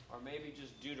 or maybe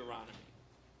just Deuteronomy.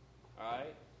 All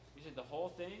right? You said the whole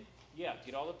thing? Yeah,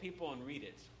 get all the people and read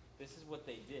it. This is what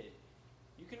they did.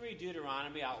 You can read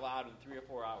Deuteronomy out loud in 3 or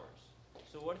 4 hours.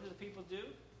 So what did the people do?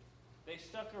 They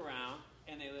stuck around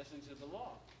and they listened to the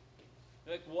law.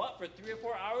 They're like, what? For 3 or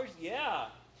 4 hours? Yeah.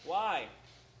 Why?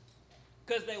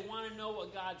 Because they want to know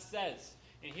what God says.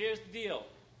 And here's the deal.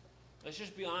 Let's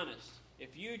just be honest.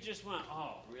 If you just went,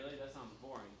 oh, really? That sounds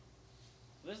boring.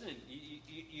 Listen,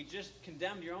 you just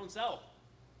condemned your own self.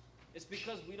 It's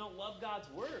because we don't love God's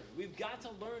word. We've got to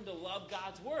learn to love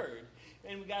God's word.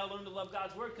 And we've got to learn to love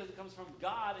God's word because it comes from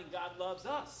God and God loves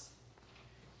us.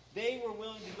 They were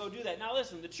willing to go do that. Now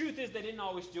listen, the truth is they didn't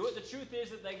always do it. The truth is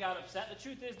that they got upset. The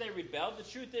truth is they rebelled. The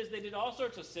truth is they did all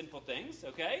sorts of sinful things,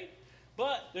 okay?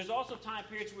 But there's also time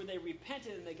periods where they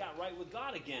repented and they got right with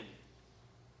God again.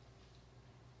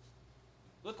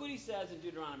 Look what he says in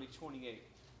Deuteronomy 28,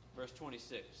 verse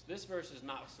 26. This verse is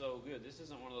not so good. This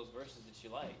isn't one of those verses that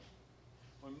you like.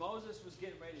 When Moses was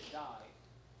getting ready to die,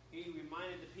 he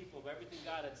reminded the people of everything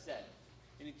God had said.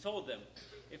 And he told them,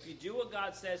 if you do what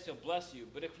God says, he'll bless you.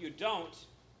 But if you don't,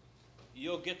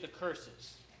 you'll get the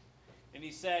curses. And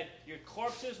he said, your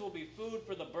corpses will be food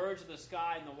for the birds of the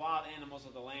sky and the wild animals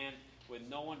of the land, with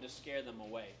no one to scare them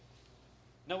away.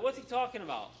 Now, what's he talking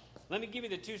about? Let me give you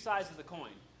the 2 sides of the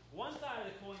coin. One side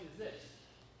of the coin is this.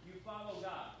 You follow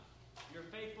God. You're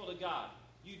faithful to God.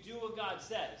 You do what God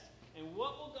says. And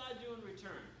what will God do in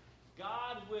return?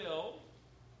 God will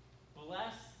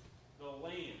bless the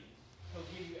land. He'll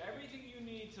give you everything you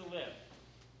need to live.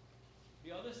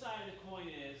 The other side of the coin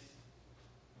is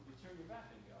you turn your back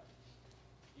on God.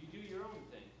 You do your own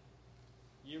thing.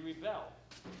 You rebel.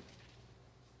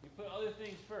 You put other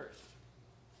things first.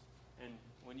 And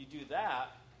when you do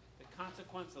that, the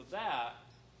consequence of that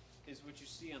is what you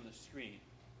see on the screen.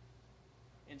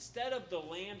 Instead of the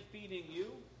land feeding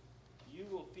you, you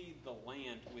will feed the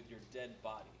land with your dead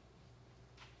body.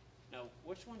 Now,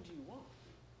 which one do you want?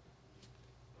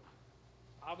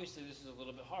 Obviously, this is a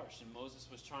little bit harsh, and Moses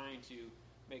was trying to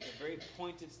make a very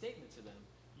pointed statement to them.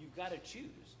 You've got to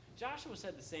choose. Joshua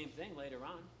said the same thing later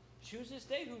on. Choose this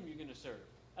day whom you're going to serve.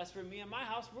 As for me and my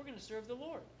house, we're going to serve the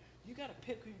Lord. You've got to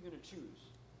pick who you're going to choose.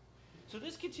 So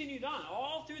this continued on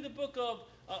all through the book of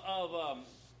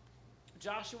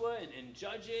Joshua and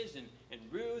Judges and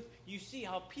Ruth. You see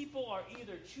how people are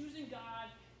either choosing God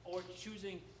or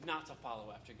choosing not to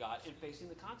follow after God and facing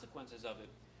the consequences of it.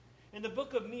 In the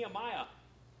book of Nehemiah,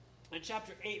 in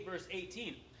chapter 8, verse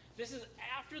 18, this is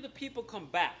after the people come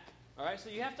back. All right, so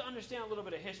you have to understand a little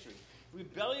bit of history.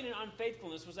 Rebellion and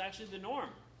unfaithfulness was actually the norm.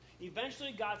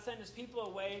 Eventually, God sent his people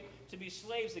away to be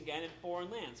slaves again in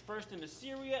foreign lands, first in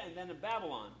Assyria and then in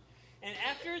Babylon. And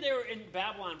after they were in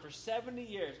Babylon for 70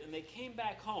 years and they came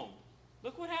back home,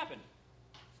 look what happened.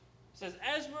 It says,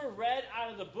 Ezra read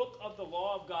out of the book of the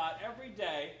law of God every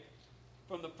day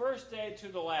from the first day to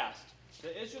the last.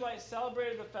 The Israelites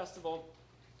celebrated the festival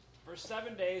for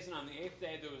 7 days, and on the 8th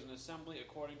day there was an assembly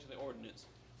according to the ordinance.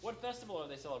 What festival are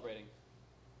they celebrating?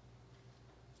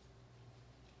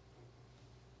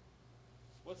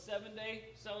 What 7-day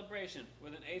celebration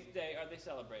with an 8th day are they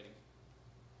celebrating?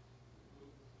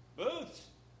 Booths.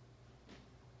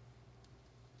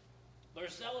 They're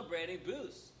celebrating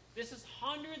booths. This is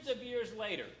hundreds of years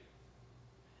later,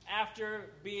 after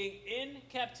being in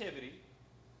captivity,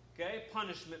 okay,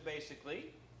 punishment basically,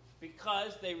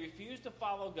 because they refused to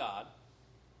follow God.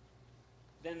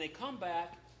 Then they come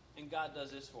back, and God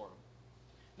does this for them.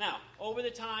 Now, over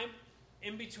the time,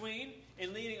 in between,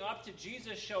 and leading up to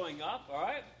Jesus showing up, all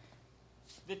right,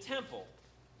 the temple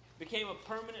became a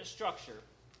permanent structure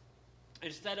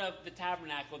instead of the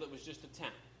tabernacle that was just a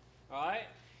tent, all right?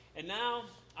 And now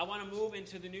I want to move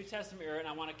into the New Testament era, and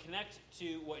I want to connect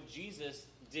to what Jesus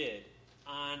did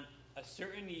on a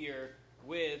certain year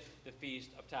with the Feast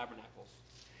of Tabernacles.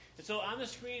 And so on the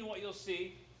screen, what you'll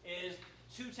see is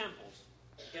two temples,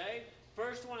 okay?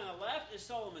 First one on the left is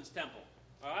Solomon's temple,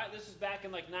 all right? This is back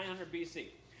in like 900 BC.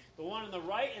 The one on the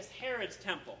right is Herod's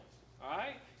temple, all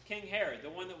right? King Herod, the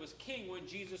one that was king when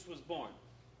Jesus was born.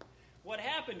 What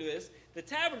happened is the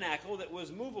tabernacle that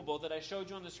was movable that I showed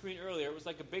you on the screen earlier, it was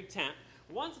like a big tent.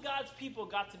 Once God's people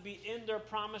got to be in their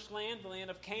promised land, the land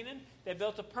of Canaan, they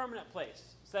built a permanent place.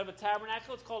 Instead of a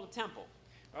tabernacle, it's called a temple.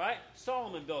 All right?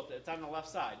 Solomon built it. It's on the left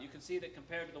side. You can see that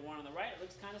compared to the one on the right, it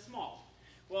looks kind of small.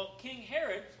 Well, King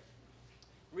Herod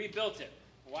rebuilt it.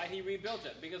 Why he rebuilt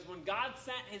it? Because when God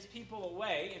sent his people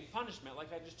away in punishment,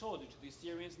 like I just told you, to the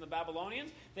Assyrians and the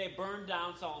Babylonians, they burned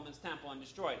down Solomon's temple and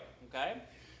destroyed it. Okay?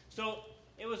 So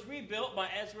it was rebuilt by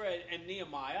Ezra and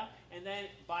Nehemiah, and then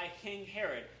by King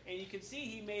Herod. And you can see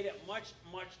he made it much,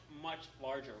 much, much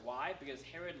larger. Why? Because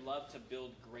Herod loved to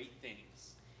build great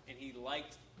things. And he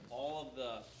liked all of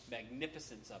the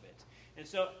magnificence of it. And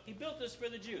so he built this for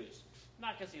the Jews.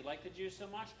 Not because he liked the Jews so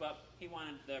much, but he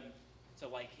wanted them to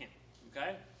like him.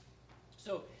 Okay?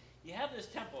 So you have this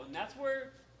temple, and that's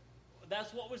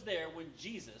what was there when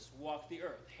Jesus walked the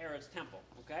earth, Herod's temple.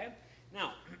 Okay?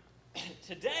 Now,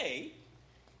 today,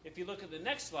 if you look at the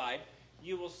next slide,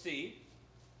 you will see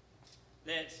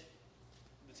that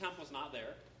the temple's not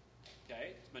there.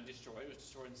 Okay? It's been destroyed. It was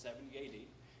destroyed in 70 AD.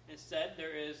 Instead,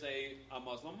 there is a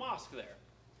Muslim mosque there.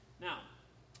 Now,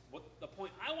 what the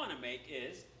point I want to make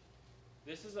is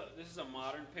this is a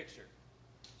modern picture.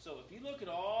 So if you look at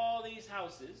all these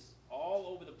houses all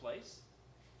over the place,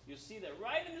 you'll see that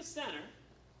right in the center,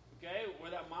 okay,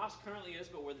 where that mosque currently is,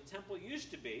 but where the temple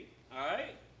used to be, all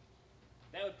right,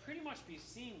 that would pretty much be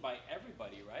seen by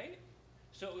everybody, right?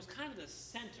 So it was kind of the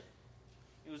center.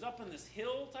 It was up on this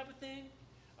hill type of thing,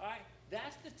 all right?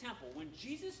 That's the temple. When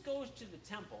Jesus goes to the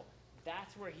temple,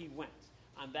 that's where he went,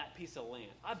 on that piece of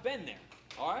land. I've been there,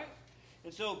 all right?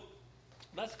 And so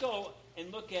let's go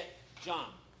and look at John.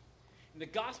 In the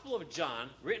Gospel of John,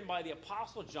 written by the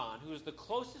Apostle John, who is the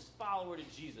closest follower to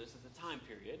Jesus at the time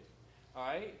period, all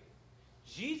right,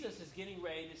 Jesus is getting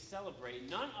ready to celebrate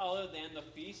none other than the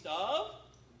Feast of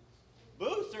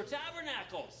Booths or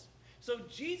Tabernacles. So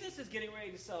Jesus is getting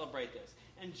ready to celebrate this.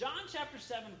 In John chapter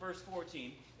 7, verse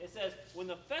 14, it says, when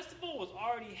the festival was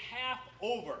already half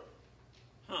over.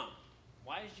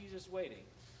 Why is Jesus waiting?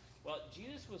 Well,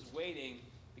 Jesus was waiting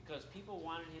because people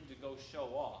wanted him to go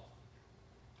show off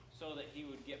so that he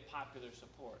would get popular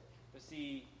support. But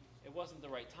see, it wasn't the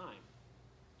right time.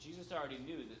 Jesus already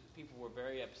knew that people were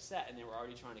very upset and they were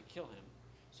already trying to kill him.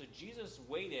 So Jesus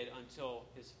waited until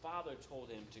his Father told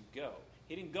him to go.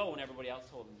 He didn't go when everybody else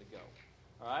told him to go.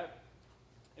 All right?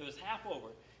 It was half over.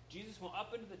 Jesus went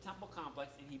up into the temple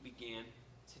complex and he began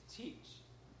to teach.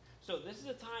 So this is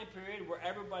a time period where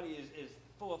everybody is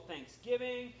full of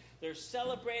thanksgiving. They're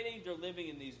celebrating. They're living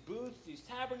in these booths, these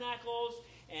tabernacles.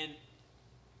 And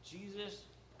Jesus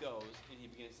goes and he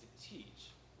begins to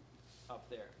teach up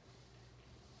there.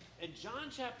 In John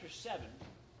chapter 7,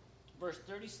 verse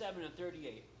 37 and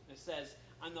 38, it says,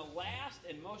 on the last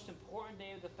and most important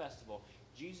day of the festival,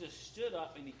 Jesus stood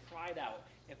up and he cried out,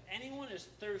 if anyone is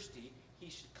thirsty, he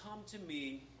should come to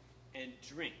me and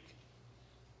drink.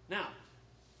 Now,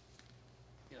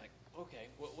 you're like, okay,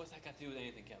 what's that got to do with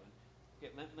anything, Kevin?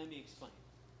 Okay, let me explain.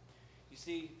 You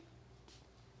see,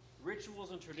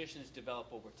 rituals and traditions develop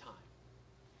over time.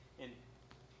 And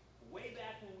way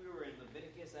back when we were in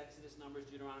Leviticus, Exodus, Numbers,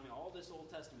 Deuteronomy, all this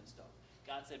Old Testament stuff,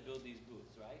 God said build these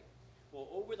booths, right? Well,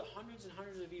 over the hundreds and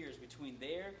hundreds of years between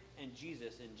there and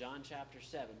Jesus in John chapter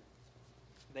 7,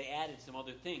 they added some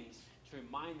other things to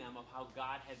remind them of how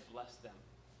God had blessed them.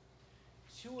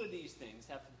 Two of these things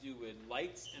have to do with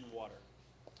lights and water.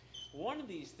 One of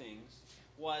these things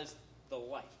was the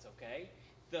lights, okay?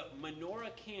 The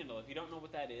menorah candle, if you don't know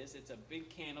what that is, it's a big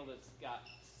candle that's got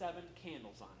 7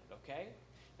 candles on it, okay?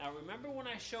 Now, remember when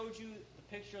I showed you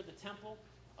the picture of the temple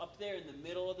up there in the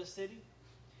middle of the city?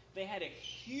 They had a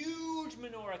huge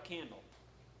menorah candle,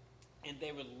 and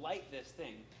they would light this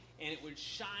thing, and it would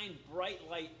shine bright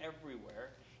light everywhere,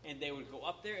 and they would go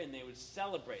up there and they would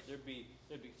celebrate. There'd be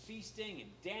feasting and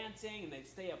dancing, and they'd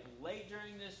stay up late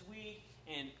during this week,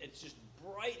 and it's just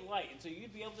bright light, and so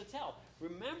you'd be able to tell.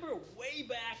 Remember way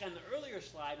back on the earlier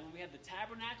slide when we had the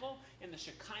tabernacle and the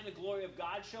Shekinah glory of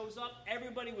God shows up?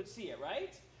 Everybody would see it,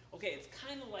 right? Okay, it's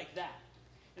kind of like that.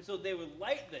 And so they would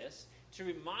light this to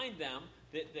remind them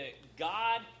that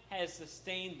God has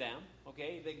sustained them,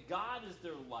 okay, that God is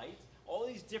their light, all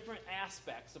these different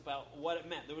aspects about what it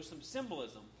meant. There was some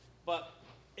symbolism, but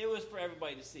it was for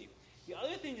everybody to see. The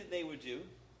other thing that they would do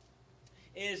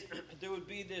is there would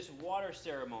be this water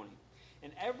ceremony.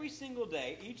 And every single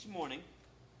day, each morning,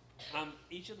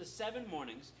 each of the 7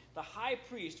 mornings, the high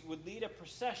priest would lead a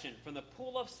procession from the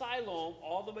pool of Siloam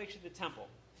all the way to the temple.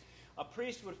 A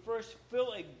priest would first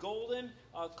fill a golden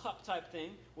cup type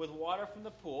thing with water from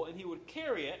the pool, and he would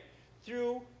carry it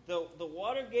through the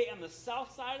water gate on the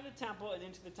south side of the temple and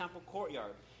into the temple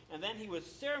courtyard. And then he would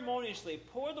ceremoniously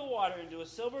pour the water into a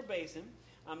silver basin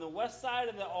on the west side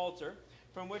of the altar,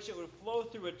 from which it would flow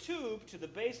through a tube to the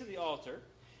base of the altar.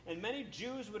 And many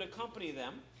Jews would accompany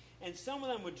them, and some of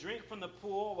them would drink from the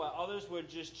pool, while others would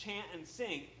just chant and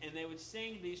sing. And they would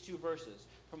sing these 2 verses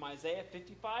from Isaiah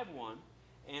 55:1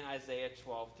 and Isaiah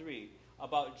 12:3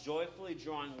 about joyfully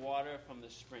drawing water from the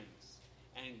springs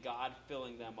and God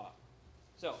filling them up.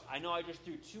 So I know I just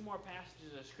threw 2 more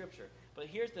passages of Scripture, but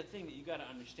here's the thing that you got to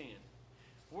understand.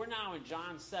 We're now in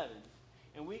John 7,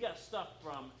 and we got stuff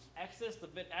from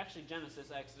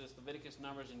Genesis, Exodus, Leviticus,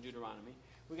 Numbers, and Deuteronomy.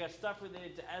 We got stuff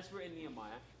related to Ezra and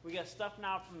Nehemiah. We got stuff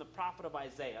now from the prophet of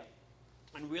Isaiah.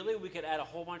 And really, we could add a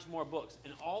whole bunch more books.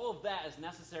 And all of that is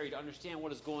necessary to understand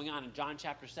what is going on in John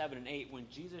chapter 7 and 8 when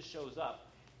Jesus shows up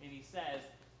and he says,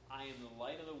 I am the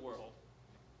light of the world.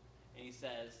 And he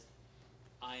says,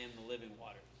 I am the living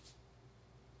water.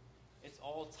 It's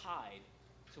all tied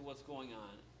to what's going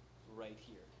on right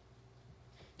here.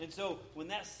 And so when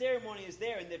that ceremony is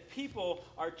there and the people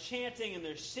are chanting and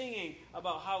they're singing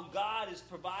about how God is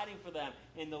providing for them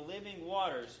in the living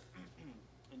waters,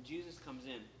 and Jesus comes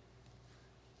in.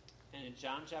 And in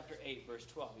John chapter 8, verse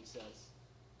 12, he says,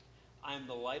 I am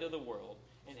the light of the world,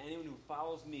 and anyone who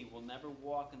follows me will never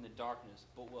walk in the darkness,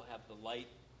 but will have the light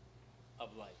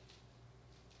of life.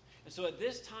 And so at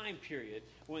this time period,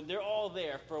 when they're all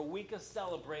there for a week of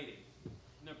celebrating,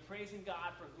 and they're praising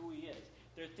God for who he is,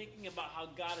 they're thinking about how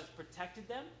God has protected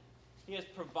them, he has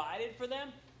provided for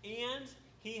them, and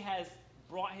he has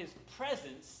brought his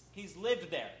presence, he's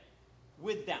lived there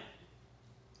with them.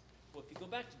 Well, if you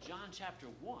go back to John chapter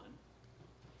 1,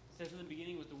 it says in the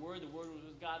beginning was the Word was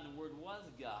with God, and the Word was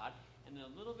God. And then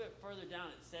a little bit further down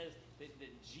it says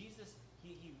that Jesus,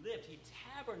 he lived, he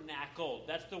tabernacled.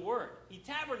 That's the word. He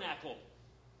tabernacled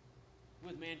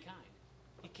with mankind.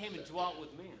 He came and dwelt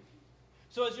with man.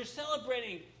 So as you're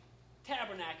celebrating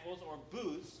tabernacles or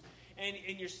booths, and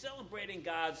you're celebrating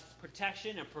God's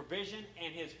protection and provision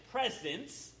and his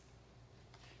presence,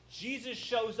 Jesus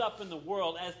shows up in the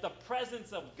world as the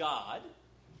presence of God.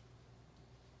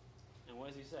 And what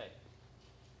does he say?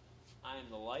 I am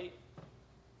the light.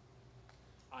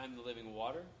 I am the living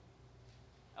water.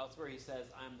 Elsewhere he says,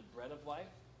 I am the bread of life.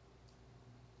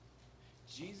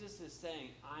 Jesus is saying,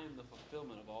 I am the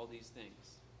fulfillment of all these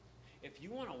things. If you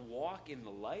want to walk in the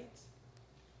light,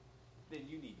 then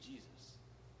you need Jesus.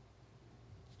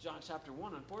 John chapter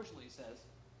 1, unfortunately, says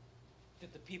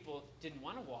that the people didn't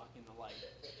want to walk in the light,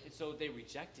 and so they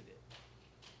rejected it.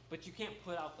 But you can't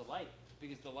put out the light,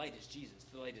 because the light is Jesus.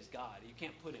 The light is God. You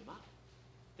can't put him out.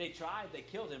 They tried. They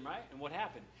killed him, right? And what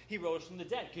happened? He rose from the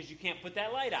dead, because you can't put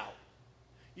that light out.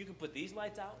 You can put these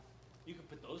lights out. You can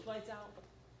put those lights out.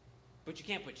 But you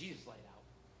can't put Jesus' light out.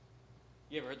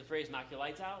 You ever heard the phrase, knock your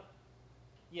lights out?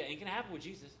 Yeah, it ain't going to happen with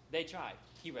Jesus. They tried.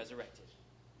 He resurrected.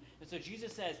 And so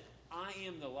Jesus says, I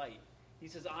am the light. He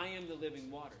says, I am the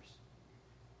living waters.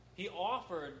 He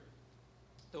offered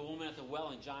the woman at the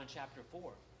well in John chapter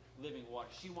 4 living water.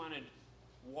 She wanted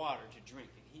water to drink,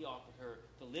 and he offered her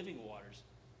the living waters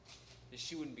that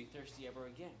she wouldn't be thirsty ever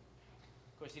again.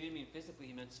 Of course, he didn't mean physically,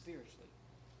 he meant spiritually.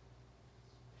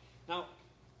 Now,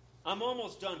 I'm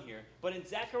almost done here, but in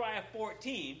Zechariah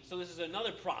 14, so this is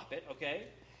another prophet, okay,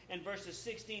 and verses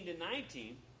 16 to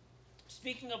 19,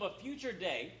 speaking of a future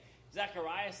day,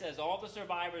 Zechariah says all the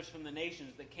survivors from the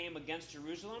nations that came against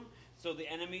Jerusalem, so the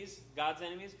enemies, God's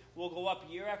enemies, will go up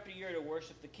year after year to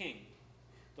worship the King,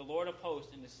 the Lord of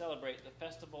hosts, and to celebrate the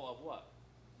festival of what?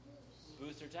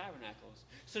 Booths or tabernacles.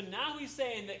 So now he's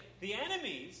saying that the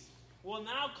enemies will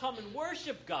now come and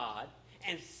worship God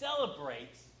and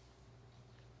celebrate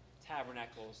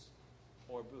tabernacles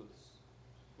or booths.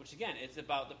 Which again, it's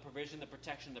about the provision, the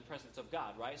protection, the presence of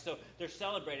God, right? So they're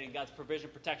celebrating God's provision,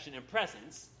 protection, and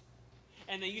presence.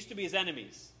 And they used to be his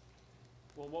enemies.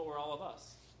 Well, what were all of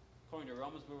us? According to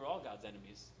Romans, we were all God's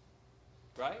enemies.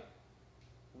 Right?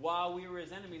 While we were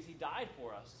his enemies, he died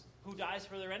for us. Who dies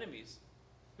for their enemies?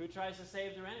 Who tries to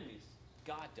save their enemies?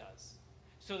 God does.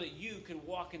 So that you can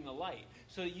walk in the light.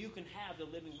 So that you can have the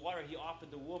living water he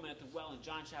offered the woman at the well in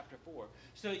John chapter 4.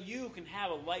 So that you can have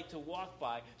a light to walk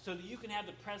by. So that you can have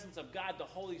the presence of God, the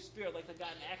Holy Spirit, like they got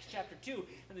in Acts chapter 2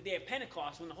 on the day of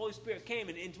Pentecost when the Holy Spirit came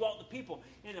and indwelt the people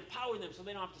and empowered them so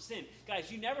they don't have to sin. Guys,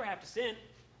 you never have to sin.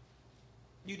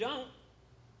 You don't.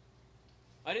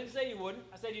 I didn't say you wouldn't.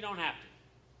 I said you don't have to.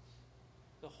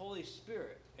 The Holy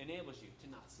Spirit enables you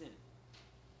to not sin.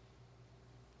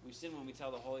 We sin when we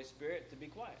tell the Holy Spirit to be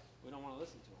quiet. We don't want to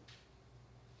listen to him.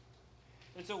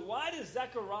 And so why does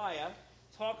Zechariah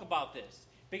talk about this?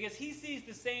 Because he sees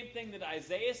the same thing that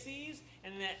Isaiah sees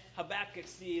and that Habakkuk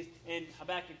sees in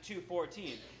Habakkuk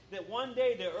 2:14. That one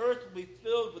day the earth will be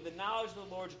filled with the knowledge of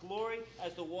the Lord's glory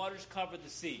as the waters cover the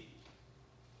sea.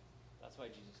 That's why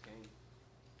Jesus came.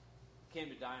 He came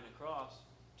to die on a cross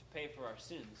to pay for our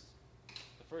sins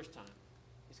the first time.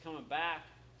 He's coming back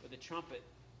with a trumpet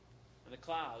and the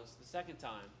clouds the second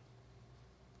time.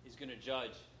 He's going to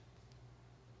judge.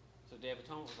 So Day of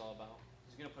Atonement was all about.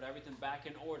 He's going to put everything back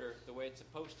in order the way it's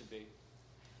supposed to be.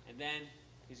 And then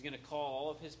he's going to call all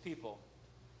of his people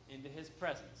into his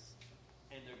presence.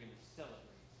 And they're going to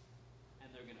celebrate.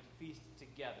 And they're going to feast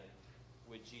together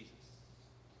with Jesus.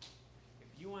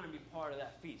 If you want to be part of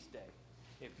that feast day,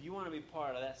 if you want to be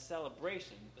part of that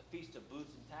celebration, the Feast of Booths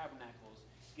and Tabernacles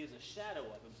gives a shadow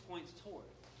of and points toward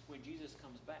when Jesus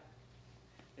comes back,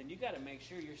 then you got to make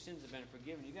sure your sins have been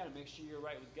forgiven. You got to make sure you're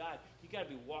right with God. You got to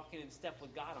be walking in step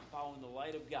with God and following the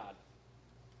light of God.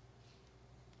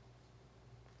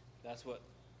 That's what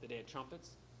the Day of Trumpets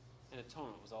and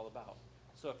Atonement was all about.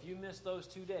 So if you miss those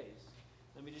 2 days,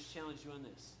 let me just challenge you on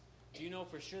this. Do you know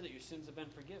for sure that your sins have been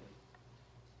forgiven?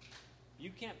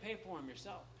 You can't pay for them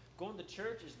yourself. Going to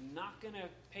church is not going to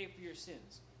pay for your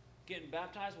sins. Getting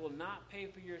baptized will not pay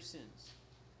for your sins.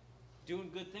 Doing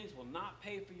good things will not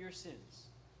pay for your sins.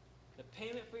 The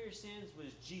payment for your sins was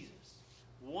Jesus.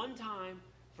 One time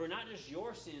for not just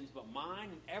your sins, but mine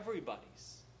and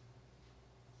everybody's.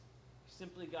 You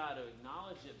simply got to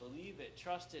acknowledge it, believe it,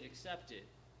 trust it, accept it.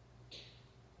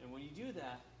 And when you do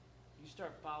that, you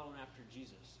start following after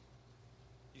Jesus.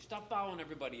 You stop following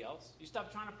everybody else. You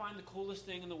stop trying to find the coolest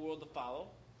thing in the world to follow.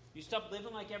 You stop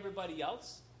living like everybody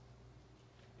else.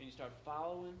 And you start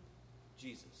following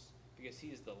Jesus. Because he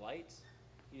is the light.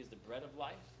 He is the bread of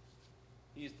life.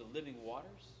 He is the living waters.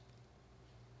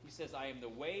 He says, I am the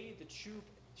way, the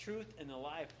truth, and the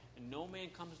life. And no man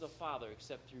comes to the Father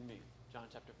except through me. John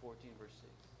chapter 14, verse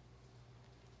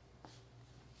 6.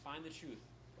 Find the truth.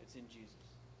 It's in Jesus.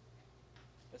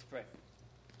 Let's pray.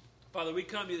 Father, we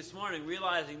come to you this morning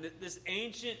realizing that this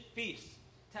ancient feast,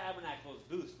 tabernacle, is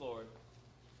booths, Lord,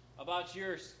 about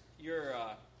your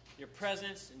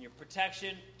presence and your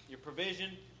protection, your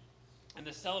provision, and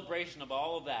the celebration of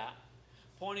all of that,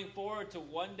 pointing forward to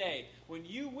one day when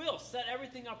you will set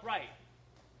everything up right,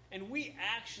 and we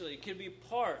actually can be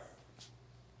part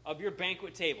of your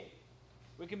banquet table.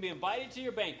 We can be invited to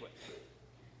your banquet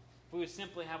if we would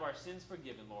simply have our sins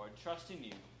forgiven, Lord, trust in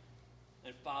you,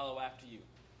 and follow after you.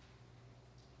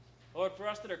 Lord, for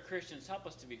us that are Christians, help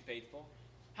us to be faithful.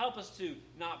 Help us to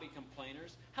not be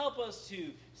complainers. Help us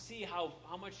to see how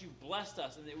much you've blessed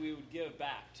us and that we would give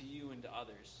back to you and to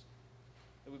others.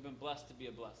 That we've been blessed to be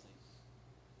a blessing.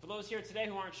 For those here today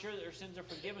who aren't sure that their sins are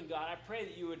forgiven, God, I pray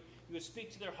that you would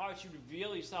speak to their hearts. You would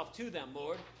reveal yourself to them,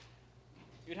 Lord.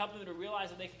 You would help them to realize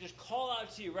that they can just call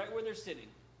out to you right where they're sitting.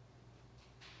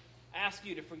 Ask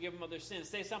you to forgive them of their sins.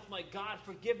 Say something like, God,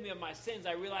 forgive me of my sins.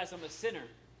 I realize I'm a sinner.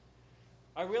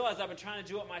 I realize I've been trying to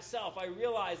do it myself. I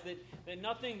realize that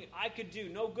nothing I could do,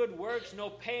 no good works, no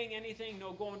paying anything,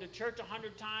 no going to church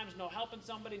 100 times, no helping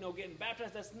somebody, no getting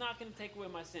baptized, that's not going to take away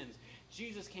my sins.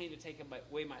 Jesus came to take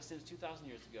away my sins 2,000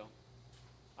 years ago.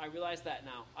 I realize that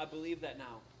now. I believe that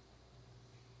now.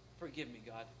 Forgive me,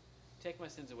 God. Take my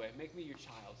sins away. Make me your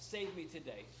child. Save me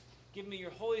today. Give me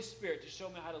your Holy Spirit to show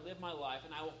me how to live my life,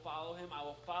 and I will follow him. I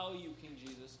will follow you, King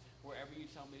Jesus, wherever you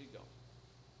tell me to go.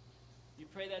 You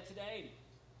pray that today,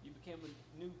 you became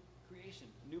a new creation,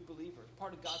 a new believer,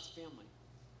 part of God's family.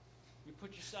 You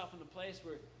put yourself in a place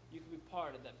where you can be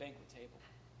part of that banquet table.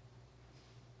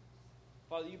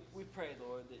 Father, we pray,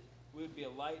 Lord, that we would be a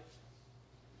light.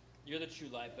 You're the true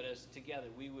light, but as together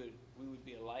we would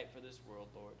be a light for this world,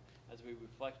 Lord, as we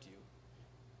reflect you,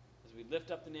 as we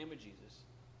lift up the name of Jesus,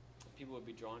 people would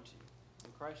be drawn to you.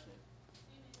 In Christ's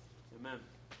name, amen.